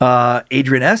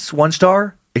 Adrian S, 1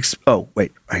 star. I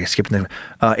skipped the name.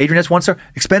 Adrian S, 1 star.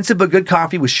 Expensive but good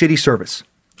coffee with shitty service.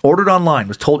 Ordered online.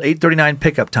 Was told 8:39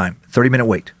 pickup time. 30-minute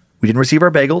wait. We didn't receive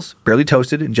our bagels, barely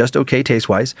toasted and just okay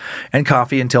taste-wise, and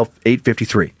coffee until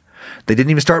 8:53. They didn't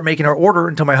even start making our order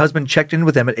until my husband checked in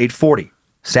with them at 8:40.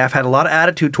 Staff had a lot of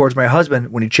attitude towards my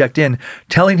husband when he checked in,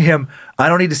 telling him, I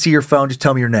don't need to see your phone, just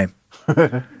tell me your name.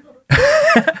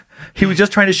 He was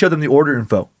just trying to show them the order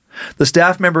info. The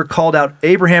staff member called out,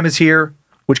 Abraham is here,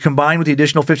 which combined with the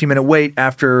additional 15-minute wait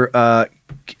after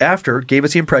gave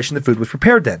us the impression the food was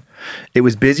prepared then. It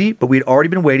was busy, but we had already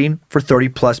been waiting for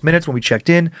 30-plus minutes when we checked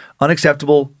in.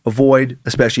 Unacceptable, avoid,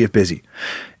 especially if busy.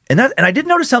 And I did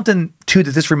notice something, too,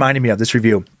 that this reminded me of, this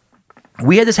review.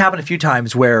 We had this happen a few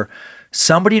times where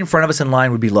somebody in front of us in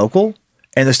line would be local,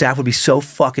 and the staff would be so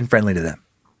fucking friendly to them.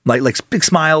 Like big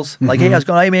smiles, like, hey, how's it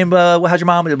going? Hey, man, how's your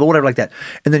mom? Whatever, like that.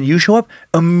 And then you show up,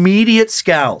 immediate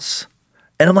scowls.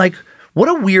 And I'm like, what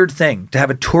a weird thing to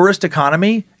have a tourist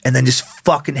economy and then just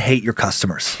fucking hate your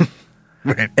customers.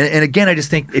 Right. And again, I just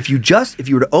think if you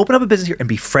were to open up a business here and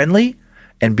be friendly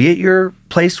and be at your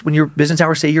place when your business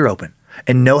hours say you're open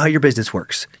and know how your business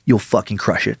works, you'll fucking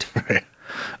crush it.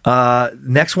 Right.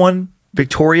 Next one,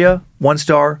 Victoria, 1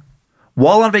 star.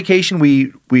 While on vacation,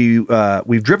 we've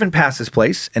driven past this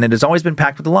place, and it has always been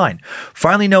packed with a line.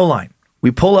 Finally, no line.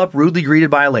 We pull up, rudely greeted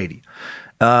by a lady.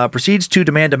 Proceeds to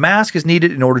demand a mask is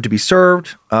needed in order to be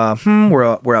served.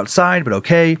 We're outside, but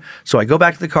okay. So I go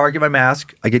back to the car, get my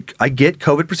mask. I get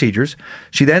COVID procedures.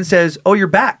 She then says, "Oh, you're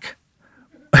back."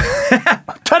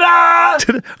 Ta-da!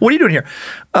 What are you doing here?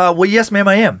 Well, yes, ma'am,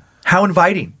 I am. How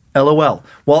inviting. LOL.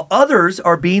 While others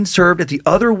are being served at the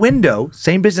other window,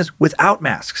 same business, without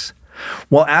masks.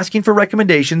 While asking for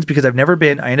recommendations, because I've never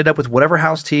been, I ended up with whatever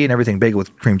house tea and everything bagel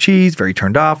with cream cheese, very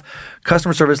turned off.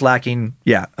 Customer service lacking.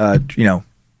 Yeah,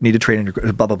 need to trade in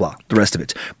your blah, blah, blah, the rest of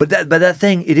it. But that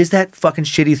thing, it is that fucking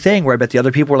shitty thing where I bet the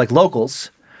other people are like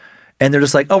locals and they're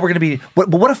just like, oh, we're going to be,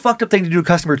 what a fucked up thing to do to a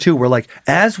customer too, where like,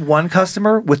 as one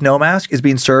customer with no mask is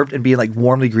being served and being like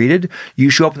warmly greeted, you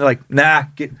show up and they're like, nah,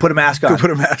 put a mask on. Go put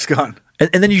a mask on.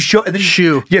 And then you show, and then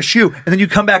shoo. Yeah, shoo. And then you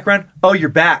come back around, oh, you're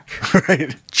back.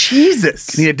 Right.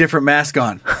 Jesus. You need a different mask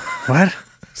on. What?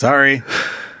 Sorry.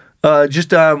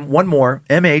 Just one more.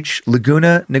 MH,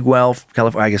 Laguna Niguel,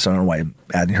 California. I guess I don't know why I'm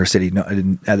adding her city. No, I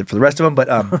didn't add it for the rest of them, but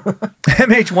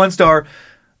MH 1 star.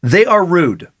 They are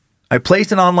rude. I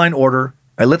placed an online order.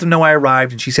 I let them know I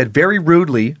arrived, and she said very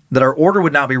rudely that our order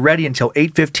would not be ready until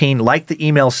 8:15, like the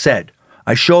email said.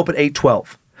 I show up at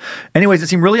 8:12. Anyways, it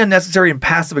seemed really unnecessary and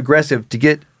passive-aggressive to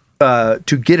get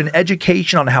an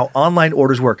education on how online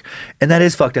orders work. And that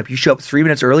is fucked up. You show up 3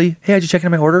 minutes early. Hey, I just checked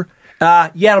in on my order.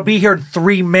 Yeah, it'll be here in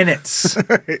 3 minutes.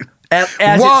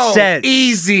 As Whoa, it says.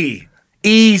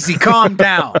 Easy. Calm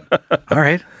down. All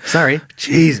right. Sorry.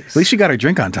 Jesus. At least you got her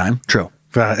drink on time. True.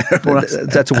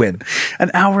 That's a win. An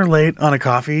hour late on a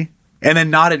coffee and then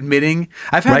not admitting.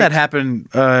 I've had that happen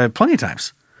plenty of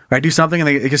times. I do something and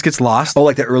it just gets lost. Oh,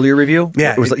 like the earlier review?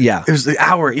 Yeah. It was the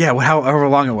hour. Yeah. However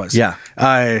long it was. Yeah.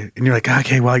 And you're like,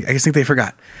 okay, well, I just think they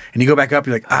forgot. And you go back up.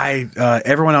 You're like,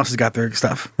 everyone else has got their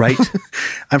stuff. Right.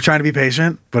 I'm trying to be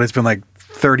patient, but it's been like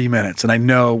 30 minutes and I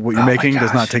know what you're making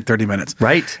does not take 30 minutes.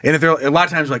 Right. And if they're a lot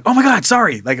of times like, oh my God,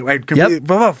 sorry. Like I completely,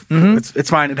 it's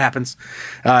fine. It happens.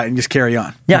 And just carry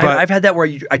on. Yeah. I've had that where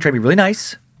I try to be really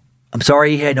nice. I'm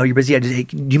sorry. Hey, I know you're busy. Hey,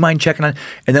 do you mind checking on?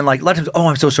 And then like a lot of times, oh,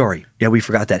 I'm so sorry. Yeah, we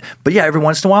forgot that. But yeah, every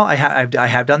once in a while, I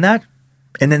have done that.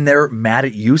 And then they're mad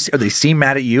at you, or they seem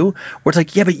mad at you, where it's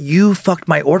like, yeah, but you fucked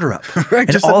my order up. Right,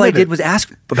 and all I did was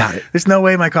ask about it. There's no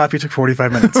way my coffee took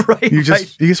 45 minutes. Right, you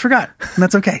just forgot. And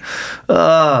that's okay.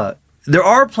 There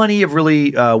are plenty of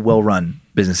really well-run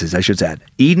businesses, I should add.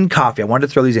 Eden Coffee. I wanted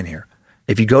to throw these in here.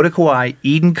 If you go to Kauai,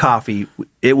 Eden Coffee,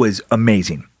 it was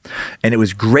amazing. And it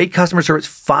was great customer service,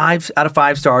 5 out of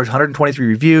 5 stars, 123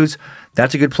 reviews.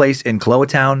 That's a good place in Kloa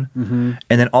Mm-hmm.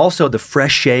 And then also the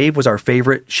Fresh Shave was our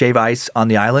favorite shave ice on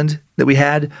the island that we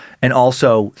had. And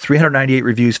also 398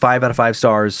 reviews, 5 out of 5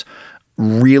 stars.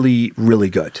 Really, really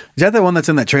good. Is that the one that's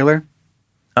in that trailer?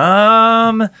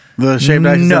 The shaved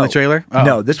ice is in the trailer? Oh.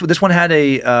 No, this one had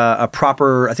a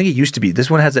proper, I think it used to be. This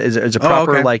one is a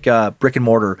proper like brick and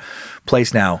mortar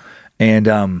place now.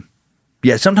 And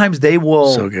yeah, sometimes they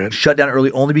will shut down early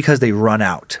only because they run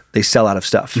out. They sell out of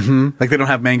stuff. Mm-hmm. Like they don't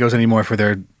have mangoes anymore for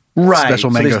their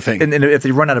special mango thing. And if they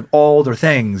run out of all their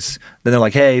things, then they're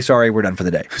like, hey, sorry, we're done for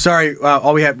the day. Sorry,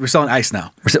 we're selling ice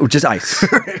now. We're just ice.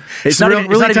 Right. It's not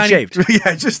even shaved.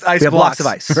 Yeah, just ice we have blocks of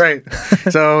ice. Right.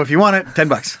 So if you want it,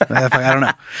 $10. I don't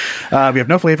know. We have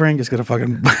no flavoring, just get a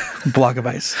fucking block of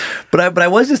ice. But I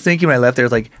was just thinking when I left there,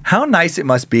 like how nice it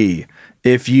must be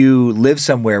if you live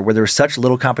somewhere where there's such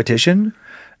little competition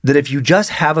that if you just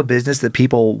have a business that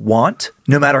people want,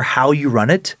 no matter how you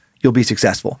run it, you'll be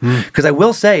successful. Because I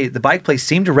will say the bike place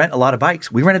seemed to rent a lot of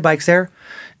bikes. We rented bikes there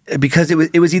because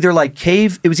it was either like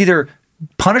it was either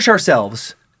punish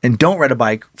ourselves and don't rent a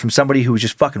bike from somebody who was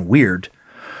just fucking weird,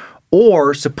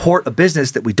 or support a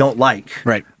business that we don't like,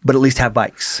 right? But at least have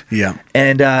bikes. Yeah.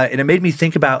 And it made me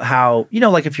think about how,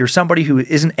 like if you're somebody who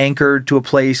isn't anchored to a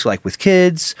place like with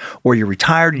kids, or you're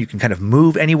retired and you can kind of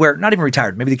move anywhere, not even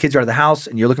retired, maybe the kids are out of the house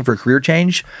and you're looking for a career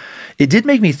change. It did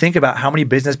make me think about how many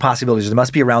business possibilities there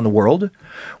must be around the world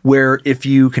where if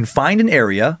you can find an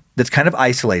area that's kind of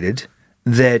isolated,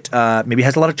 that maybe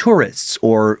has a lot of tourists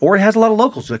or it has a lot of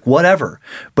locals, like whatever,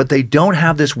 but they don't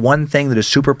have this one thing that is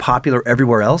super popular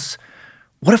everywhere else.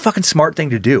 What a fucking smart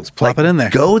thing to do. Let's plop it in there.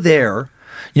 Go there.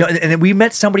 And we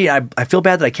met somebody, I feel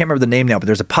bad that I can't remember the name now, but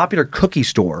there's a popular cookie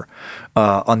store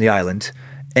on the island.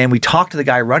 And we talked to the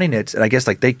guy running it, and I guess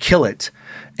like they kill it,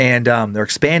 and they're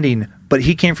expanding, but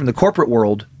he came from the corporate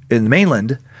world in the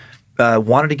mainland,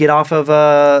 wanted to get off of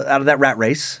out of that rat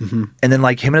race, and then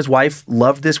like him and his wife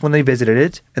loved this when they visited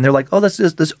it, and they're like, oh,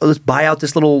 let's buy out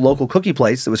this little local cookie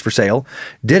place that was for sale.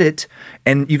 Did it,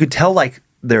 and you could tell like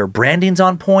their branding's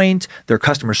on point, their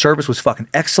customer service was fucking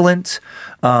excellent.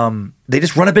 They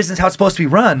just run a business how it's supposed to be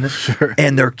run,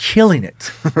 and they're killing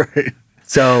it. Right.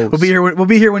 So we'll be here. We'll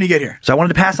be here when you get here. So I wanted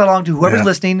to pass that along to whoever's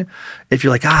listening. If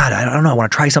you're like, God, I don't know, I want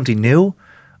to try something new.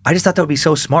 I just thought that would be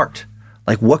so smart.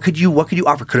 Like, what could you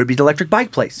offer? Could it be the electric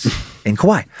bike place in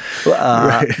Kauai?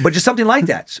 But just something like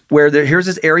that, where here's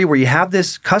this area where you have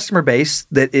this customer base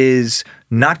that is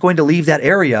not going to leave that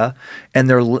area, and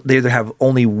they either have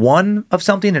only one of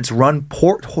something that's run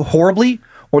horribly,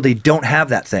 or they don't have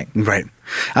that thing. Right.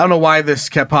 I don't know why this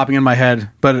kept popping in my head,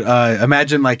 but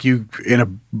imagine like you in a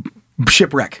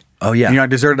shipwreck. Oh, yeah. And you're on a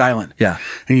deserted island. Yeah.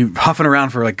 And you're huffing around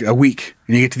for like a week.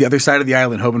 And you get to the other side of the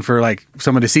island hoping for like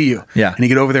someone to see you. Yeah. And you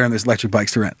get over there and there's electric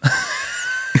bikes to rent.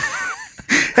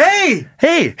 Hey,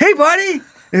 buddy.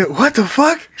 What the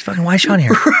fuck? Why is Sean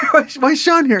here? Why is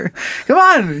Sean here? Come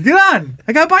on, get on.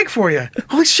 I got a bike for you.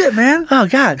 Holy shit, man. Oh,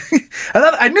 God.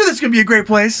 I knew this was going to be a great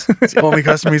place. It's the only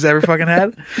customer he's ever fucking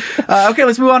had. Okay,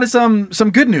 let's move on to some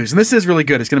good news. And this is really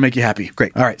good. It's going to make you happy.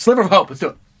 Great. All right, Sliver of Hope. Let's do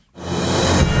it.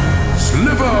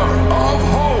 Sliver of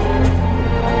Hope.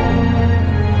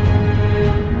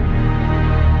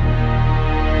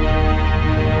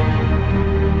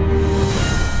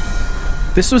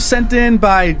 This was sent in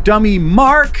by dummy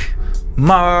Mark.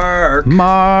 Mark.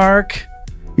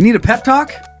 You need a pep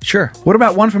talk? Sure. What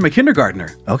about one from a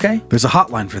kindergartner? Okay. There's a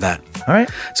hotline for that. All right.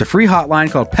 It's a free hotline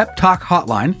called Pep Talk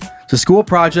Hotline. It's a school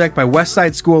project by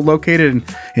Westside School located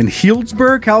in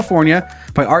Healdsburg, California,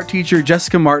 by art teacher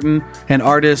Jessica Martin and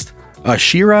artist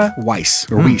Shira Weiss.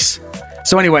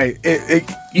 So anyway,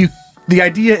 the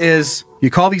idea is you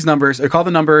call these numbers, or call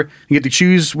the number, you get to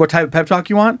choose what type of pep talk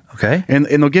you want. Okay. And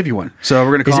they'll give you one. So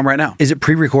we're going to call them right now. Is it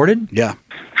pre-recorded? Yeah.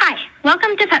 Hi,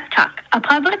 welcome to Pep Talk, a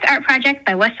public art project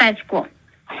by Westside School.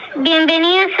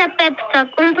 Bienvenidos a Pep Talk,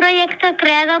 un proyecto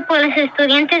creado por los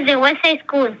estudiantes de Westside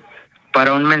School.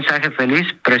 Para un mensaje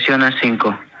feliz, presiona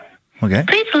 5. Okay.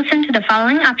 Please listen to the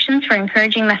following options for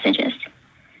encouraging messages.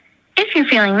 If you're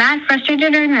feeling mad,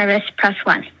 frustrated, or nervous, press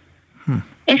 1.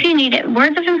 If you need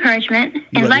words of encouragement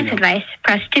and life advice,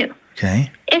 press 2.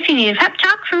 Okay. If you need a pep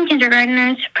talk from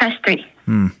kindergartners, press 3.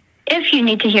 If you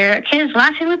need to hear kids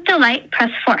laughing with delight,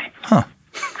 press 4.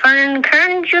 For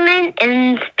encouragement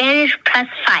in Spanish, press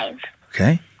 5.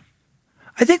 Okay.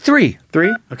 I think 3.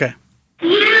 3? Okay.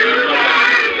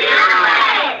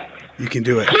 You can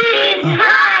do it. Keep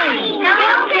trying.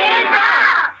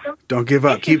 Don't give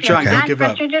up. Keep trying. Don't give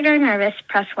up. If you're frustrated or nervous,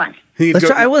 press 1. Let's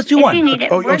try. Let's do one.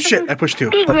 Oh shit! I pushed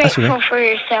 2. Be grateful for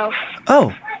yourself.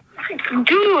 Oh.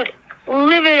 Dude,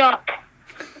 live it up.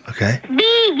 Okay.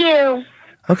 Be you.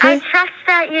 Okay. I trust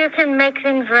that you can make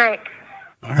things right.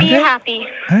 Be happy.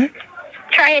 All right.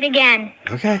 Try it again.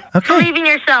 Okay. Believe in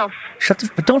yourself.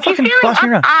 Don't If fucking you're boss me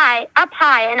feeling around. up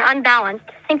high and unbalanced,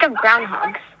 think of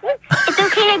groundhogs. It's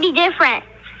okay to be different.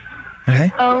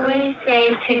 Okay. Always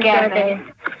stay together.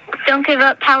 Don't give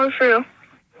up, power through.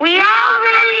 We all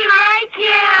really like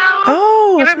you.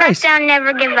 Oh, never that's back nice. down,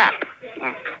 never give up.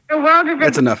 The world is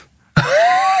That's enough.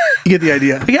 You get the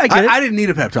idea. Yeah, I get it. I didn't need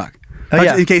a pep talk. Oh,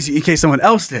 yeah. In case someone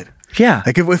else did. Yeah.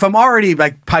 Like if I'm already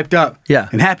like piped up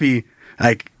and happy,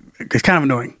 like it's kind of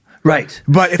annoying. Right.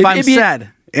 But if I'm sad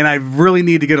and I really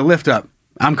need to get a lift up,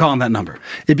 I'm calling that number.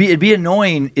 It'd be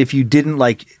annoying if you didn't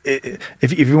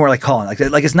if you weren't like calling.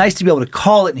 Like it's nice to be able to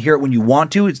call it and hear it when you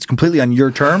want to. It's completely on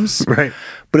your terms. Right.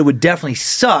 But it would definitely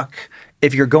suck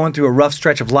if you're going through a rough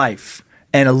stretch of life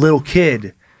and a little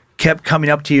kid kept coming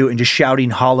up to you and just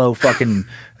shouting hollow fucking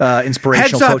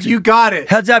inspirational Heads up, coaching. you got it.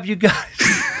 Heads up, you got it.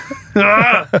 Do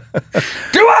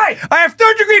I? I have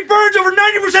third-degree burns over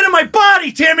 90% of my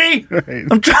body, Timmy. Right.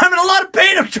 I'm in a lot of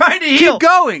pain. I'm trying to heal. Keep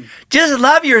going. Just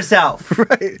love yourself.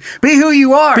 Right. Be who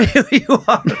you are. Be who you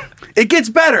are. It gets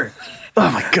better. Oh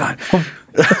my God.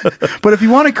 But if you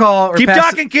want to call or keep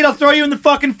talking, kid, I'll throw you in the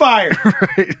fucking fire.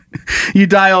 Right. You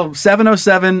dial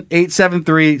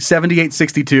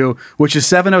 707-873-7862, which is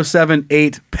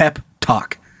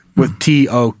 707-8-PEP-TALK with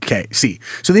TOKC.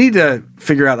 So they need to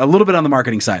figure out a little bit on the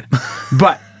marketing side,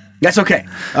 but that's okay.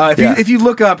 If you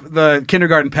look up the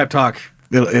kindergarten pep talk,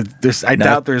 I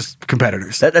doubt there's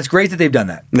competitors. That's great that they've done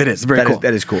that. It is very cool.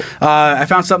 That is cool. I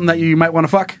found something that you might want to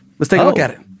fuck. Let's take a look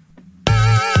at it.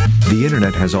 The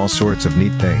internet has all sorts of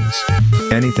neat things.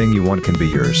 Anything you want can be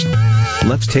yours.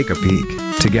 Let's take a peek,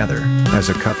 together, as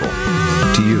a couple.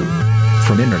 To you,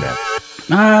 from internet.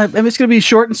 It's going to be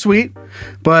short and sweet,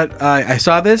 but I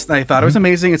saw this and I thought it was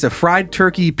amazing. It's a fried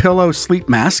turkey pillow sleep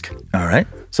mask. All right.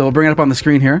 So we'll bring it up on the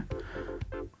screen here.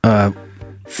 Look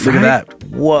at that.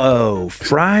 Whoa.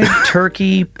 Fried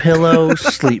turkey pillow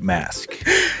sleep mask.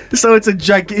 So it's a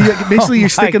basically you're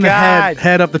sticking the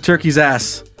head up the turkey's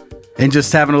ass and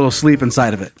just having a little sleep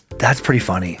inside of it. That's pretty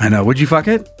funny. I know. Would you fuck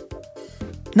it?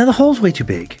 No, the hole's way too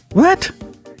big. What?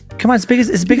 Come on, it's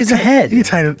as big as a head. You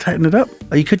tighten it up.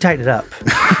 Oh, you could tighten it up.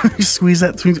 You squeeze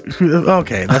that.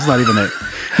 Okay, that's not even it.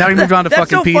 Now we moved on to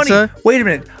fucking so pizza. Funny. Wait a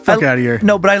minute. Fuck out of here.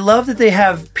 No, but I love that they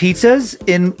have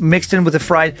pizzas mixed in with a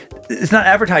fried. It's not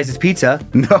advertised as pizza.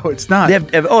 No, it's not. They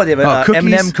have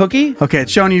M&M cookie. Okay,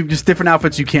 it's showing you just different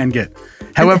outfits you can get.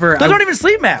 However, those aren't even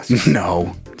sleep masks.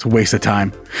 No, it's a waste of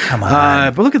time. Come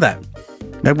on. But look at that.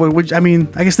 I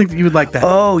guess think that you would like that.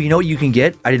 Oh, you know what you can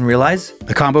get? I didn't realize.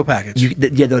 The combo package.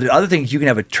 The other things, you can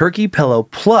have a turkey pillow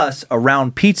plus a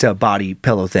round pizza body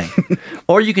pillow thing.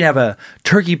 Or you can have a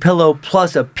turkey pillow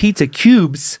plus a pizza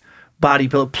cubes body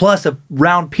pillow plus a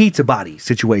round pizza body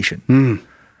situation.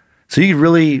 So you could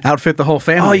really outfit the whole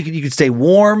family. Oh, you could stay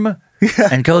warm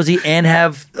and cozy and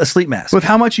have a sleep mask. With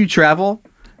how much you travel,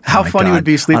 how funny would it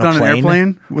be sleeping on an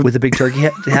airplane with a big turkey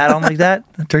hat on like that?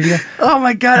 Turkey hat? Oh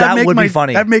my God. That would be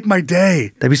funny. That'd make my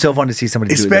day. That'd be so fun to see somebody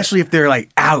do that. Especially if they're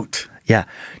like out. Yeah.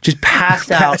 Just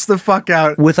passed out. Pass the fuck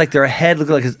out. With like their head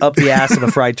looking like it's up the ass of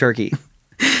a fried turkey.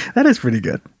 That is pretty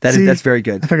good. That's very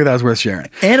good. I figured that was worth sharing.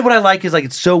 And what I like is like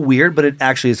it's so weird, but it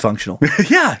actually is functional.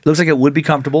 Yeah. Looks like it would be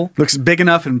comfortable. Looks big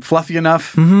enough and fluffy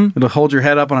enough. Mm-hmm. It'll hold your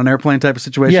head up on an airplane type of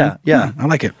situation. Yeah. I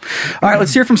like it. All right,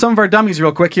 let's hear from some of our dummies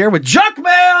real quick here with Junk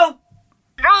Mail.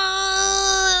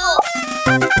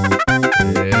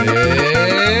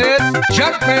 It's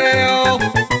Junk Mail.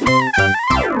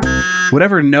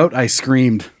 Whatever note I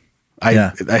screamed,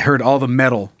 I heard all the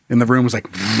metal in the room was like.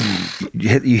 You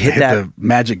hit that the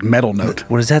magic metal note.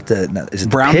 What is that? Is it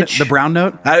brown? The pitch? The brown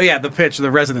note? Oh yeah, the pitch,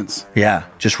 the resonance. Yeah,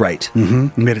 just right.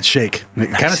 Mm-hmm. Made it shake. It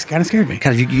kind of scared me.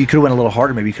 Kind of. You could have went a little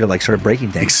harder. Maybe you could have like started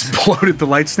breaking things. Exploded the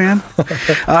light stand. All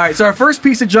right. So our first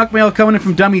piece of junk mail coming in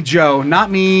from Dummy Joe. Not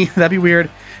me. That'd be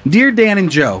weird. Dear Dan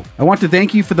and Joe, I want to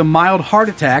thank you for the mild heart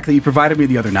attack that you provided me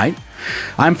the other night.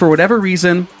 I'm, for whatever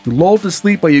reason, lulled to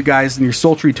sleep by you guys in your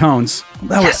sultry tones.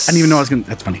 I didn't even know I was going to...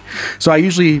 That's funny. So I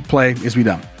usually play Is We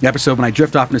Dumb, the episode when I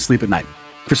drift off into sleep at night.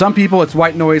 For some people, it's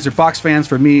white noise or Fox fans.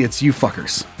 For me, it's you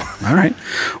fuckers. All right.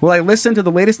 Well, I listened to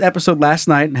the latest episode last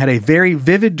night and had a very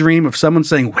vivid dream of someone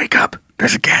saying, "Wake up.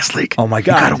 There's a gas leak. Oh, my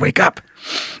God. You gotta wake up."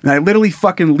 And I literally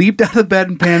fucking leaped out of the bed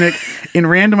in panic and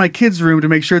ran to my kids' room to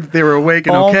make sure that they were awake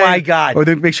and okay. Oh, my God. Or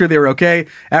to make sure they were okay.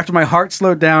 After my heart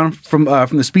slowed down from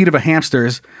the speed of a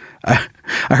hamster's, I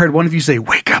heard one of you say,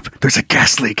 "Wake up. There's a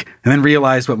gas leak." And then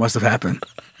realized what must have happened.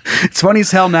 It's funny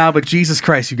as hell now, but Jesus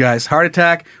Christ, you guys. Heart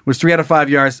attack was 3 out of 5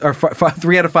 yards, or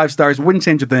 3 out of 5 stars. Wouldn't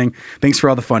change a thing. Thanks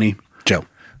for all the funny, Joe.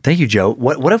 Thank you, Joe.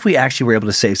 What if we actually were able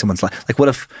to save someone's life? Like, what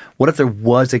if there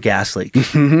was a gas leak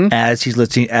as he's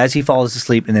listening, as he falls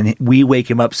asleep, and then we wake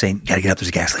him up saying, "Gotta get up, there's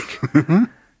a gas leak."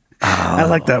 I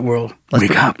like that world.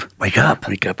 Wake up. Wake up.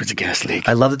 Wake up, there's a gas leak.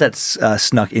 I love that that's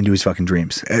snuck into his fucking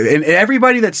dreams. And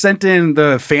everybody that sent in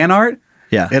the fan art,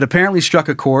 it apparently struck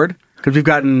a chord. Because we've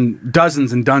gotten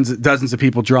dozens and dozens of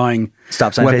people drawing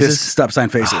stop sign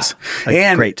faces.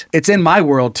 And great. It's in my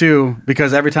world too,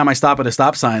 because every time I stop at a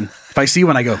stop sign, if I see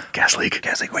one, I go, "Gas leak,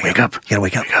 wake up. You gotta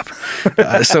wake up."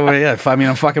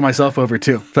 I'm fucking myself over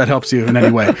too. If that helps you in any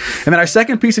way. And then our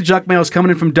second piece of junk mail is coming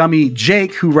in from Dummy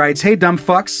Jake, who writes, "Hey, dumb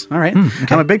fucks. All right.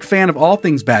 Okay. I'm a big fan of all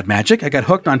things Bad Magic. I got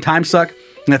hooked on Time Suck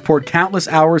and I've poured countless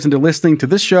hours into listening to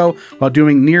this show while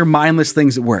doing near mindless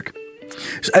things at work.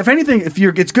 So if anything,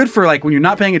 it's good for like when you're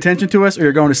not paying attention to us or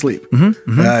you're going to sleep.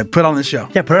 Put on this show.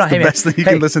 Yeah, put it on. It's the best thing you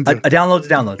can listen to. A download's a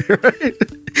download. Right?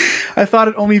 I thought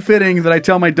it only fitting that I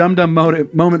tell my dumb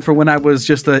moment for when I was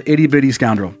just a itty bitty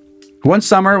scoundrel. One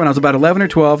summer, when I was about 11 or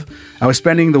 12, I was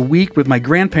spending the week with my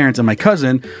grandparents and my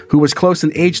cousin, who was close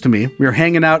in age to me. We were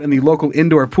hanging out in the local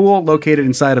indoor pool located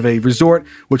inside of a resort,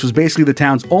 which was basically the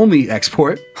town's only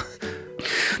export.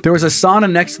 There was a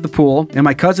sauna next to the pool, and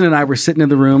my cousin and I were sitting in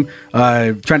the room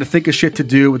trying to think of shit to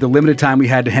do with the limited time we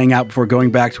had to hang out before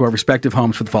going back to our respective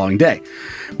homes for the following day.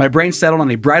 My brain settled on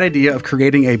a bright idea of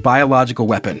creating a biological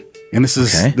weapon. And this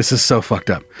is so fucked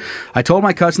up. I told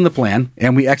my cousin the plan,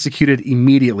 and we executed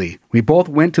immediately. We both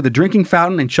went to the drinking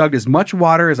fountain and chugged as much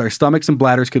water as our stomachs and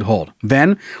bladders could hold.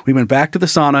 Then we went back to the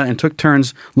sauna and took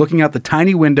turns looking out the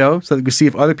tiny window so that we could see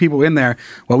if other people were in there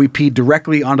while we peed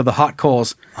directly onto the hot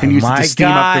coals and used it to steam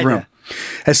up the room.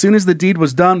 As soon as the deed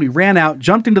was done, we ran out,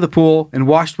 jumped into the pool, and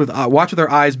watched with our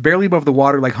eyes barely above the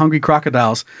water like hungry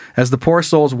crocodiles as the poor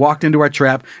souls walked into our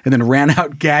trap and then ran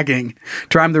out gagging,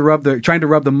 trying to rub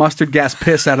the mustard gas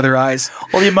piss out of their eyes.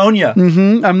 All the ammonia.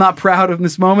 I'm not proud of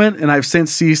this moment, and I've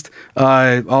since ceased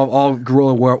all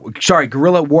guerrilla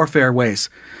warfare ways.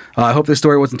 I hope this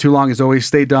story wasn't too long. As always,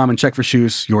 stay dumb and check for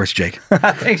shoes. Yours, Jake.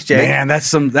 Thanks, Jake. Man, that's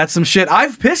some shit.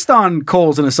 I've pissed on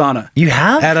coals in a sauna. You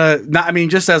have?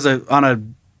 Just on a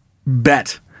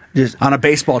bet. Just on a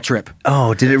baseball trip.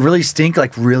 Oh, did it really stink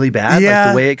like really bad? Yeah.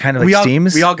 Like the way it kind of like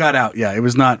steams? We all got out. Yeah, it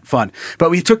was not fun. But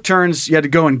we took turns. You had to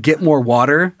go and get more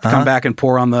water, come back and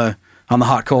pour on the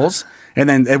hot coals. And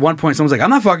then at one point, someone's like, I'm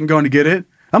not fucking going to get it.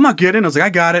 I'm not getting it. I was like, I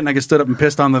got it. And I just stood up and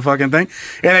pissed on the fucking thing.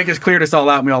 And it just cleared us all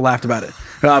out and we all laughed about it.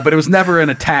 But it was never an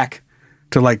attack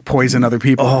to like poison other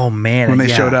people. Oh, man. When they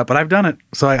showed up. But I've done it.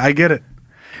 So I get it.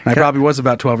 I probably was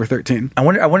about 12 or 13. I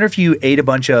wonder if you ate a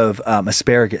bunch of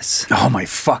asparagus. Oh, my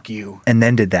fuck you. And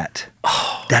then did that.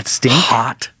 Oh, that stink?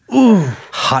 Hot. Ooh.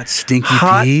 Hot, stinky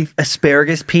pee.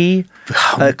 Asparagus pee.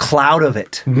 A cloud of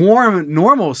it. Warm,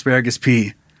 normal asparagus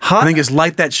pee. Hot. I think just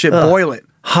light that shit, boil it.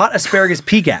 Hot asparagus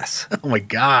pea gas. Oh my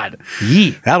God.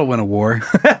 Yee. That'll win a war.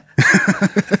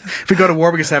 If we go to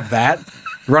war, we just have that.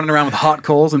 Running around with hot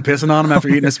coals and pissing on them after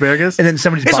eating asparagus. And then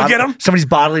somebody's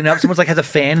bottling up. Someone's like has a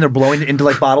fan and they're blowing it into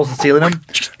like bottles and stealing them.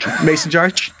 Mason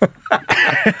jars. Well,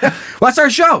 that's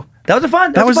our show. That was a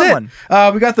fun. That was a it. fun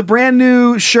one. We got the brand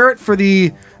new shirt for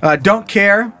the Don't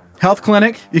Care Health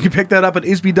Clinic. You can pick that up at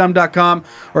isbydumb.com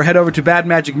or head over to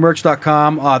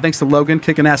badmagicmerch.com. Thanks to Logan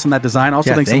kicking ass on that design.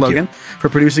 Also, thanks to Logan for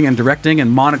producing and directing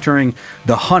and monitoring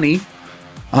the honey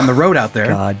on the road out there.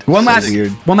 God, one last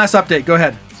update. Go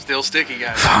ahead. Still sticky,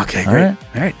 guys. Okay, great. All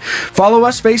right. Follow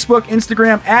us, Facebook,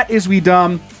 Instagram, at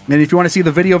IsWeDumb. And if you want to see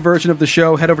the video version of the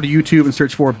show, head over to YouTube and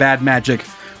search for Bad Magic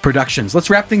Productions. Let's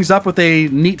wrap things up with a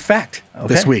neat fact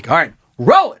this week. All right,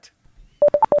 roll it.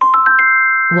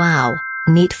 Wow.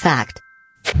 Neat fact.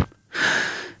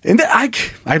 And I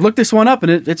looked this one up,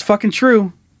 and it's fucking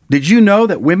true. Did you know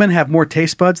that women have more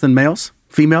taste buds than males?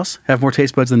 Females have more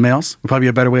taste buds than males? Would probably be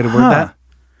a better way to word that.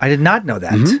 I did not know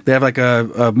that. Mm-hmm. They have like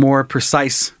a more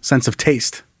precise sense of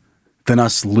taste than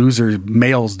us loser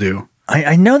males do.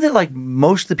 I know that like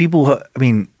most of the people, I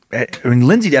mean,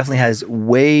 Lindsay definitely has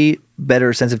way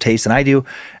better sense of taste than I do.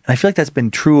 And I feel like that's been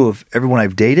true of everyone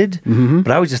I've dated. Mm-hmm.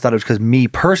 But I always just thought it was because me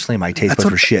personally, my taste buds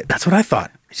were shit. That's what I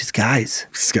thought. It's just guys.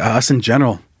 It's us in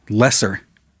general. Lesser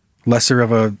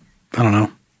of a, I don't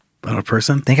know,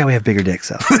 person. Thank God we have bigger dicks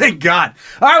though. Thank God.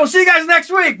 All right, we'll see you guys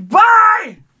next week.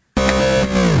 Bye!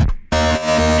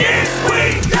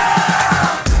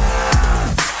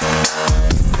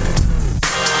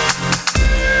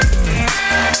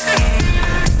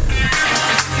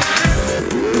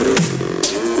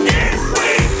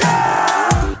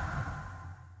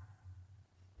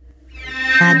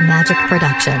 Bad Magic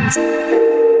Productions.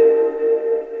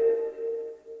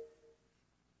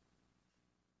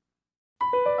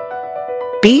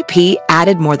 BP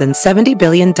added more than $70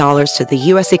 billion to the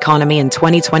U.S. economy in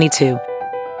 2022.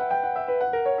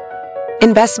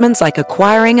 Investments like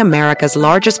acquiring America's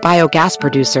largest biogas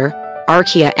producer,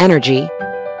 Archaea Energy,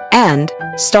 and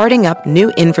starting up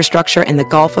new infrastructure in the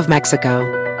Gulf of Mexico.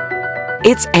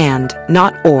 It's and,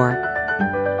 not or.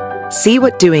 See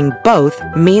what doing both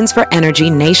means for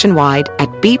energy nationwide at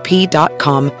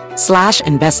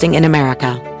bp.com/investing in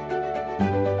America.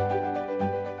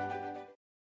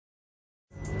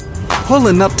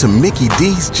 Pulling up to Mickey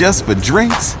D's just for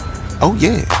drinks? Oh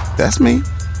yeah, that's me.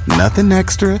 Nothing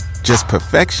extra, just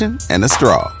perfection and a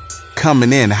straw.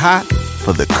 Coming in hot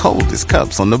for the coldest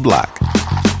cups on the block.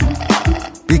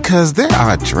 Because there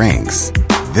are drinks.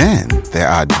 Then there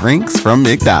are drinks from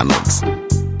McDonald's.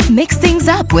 Mix things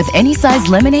up with any size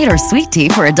lemonade or sweet tea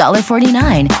for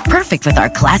 $1.49. Perfect with our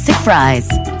classic fries.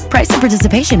 Price and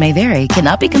participation may vary.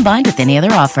 Cannot be combined with any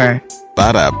other offer.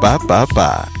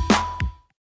 Ba-da-ba-ba-ba.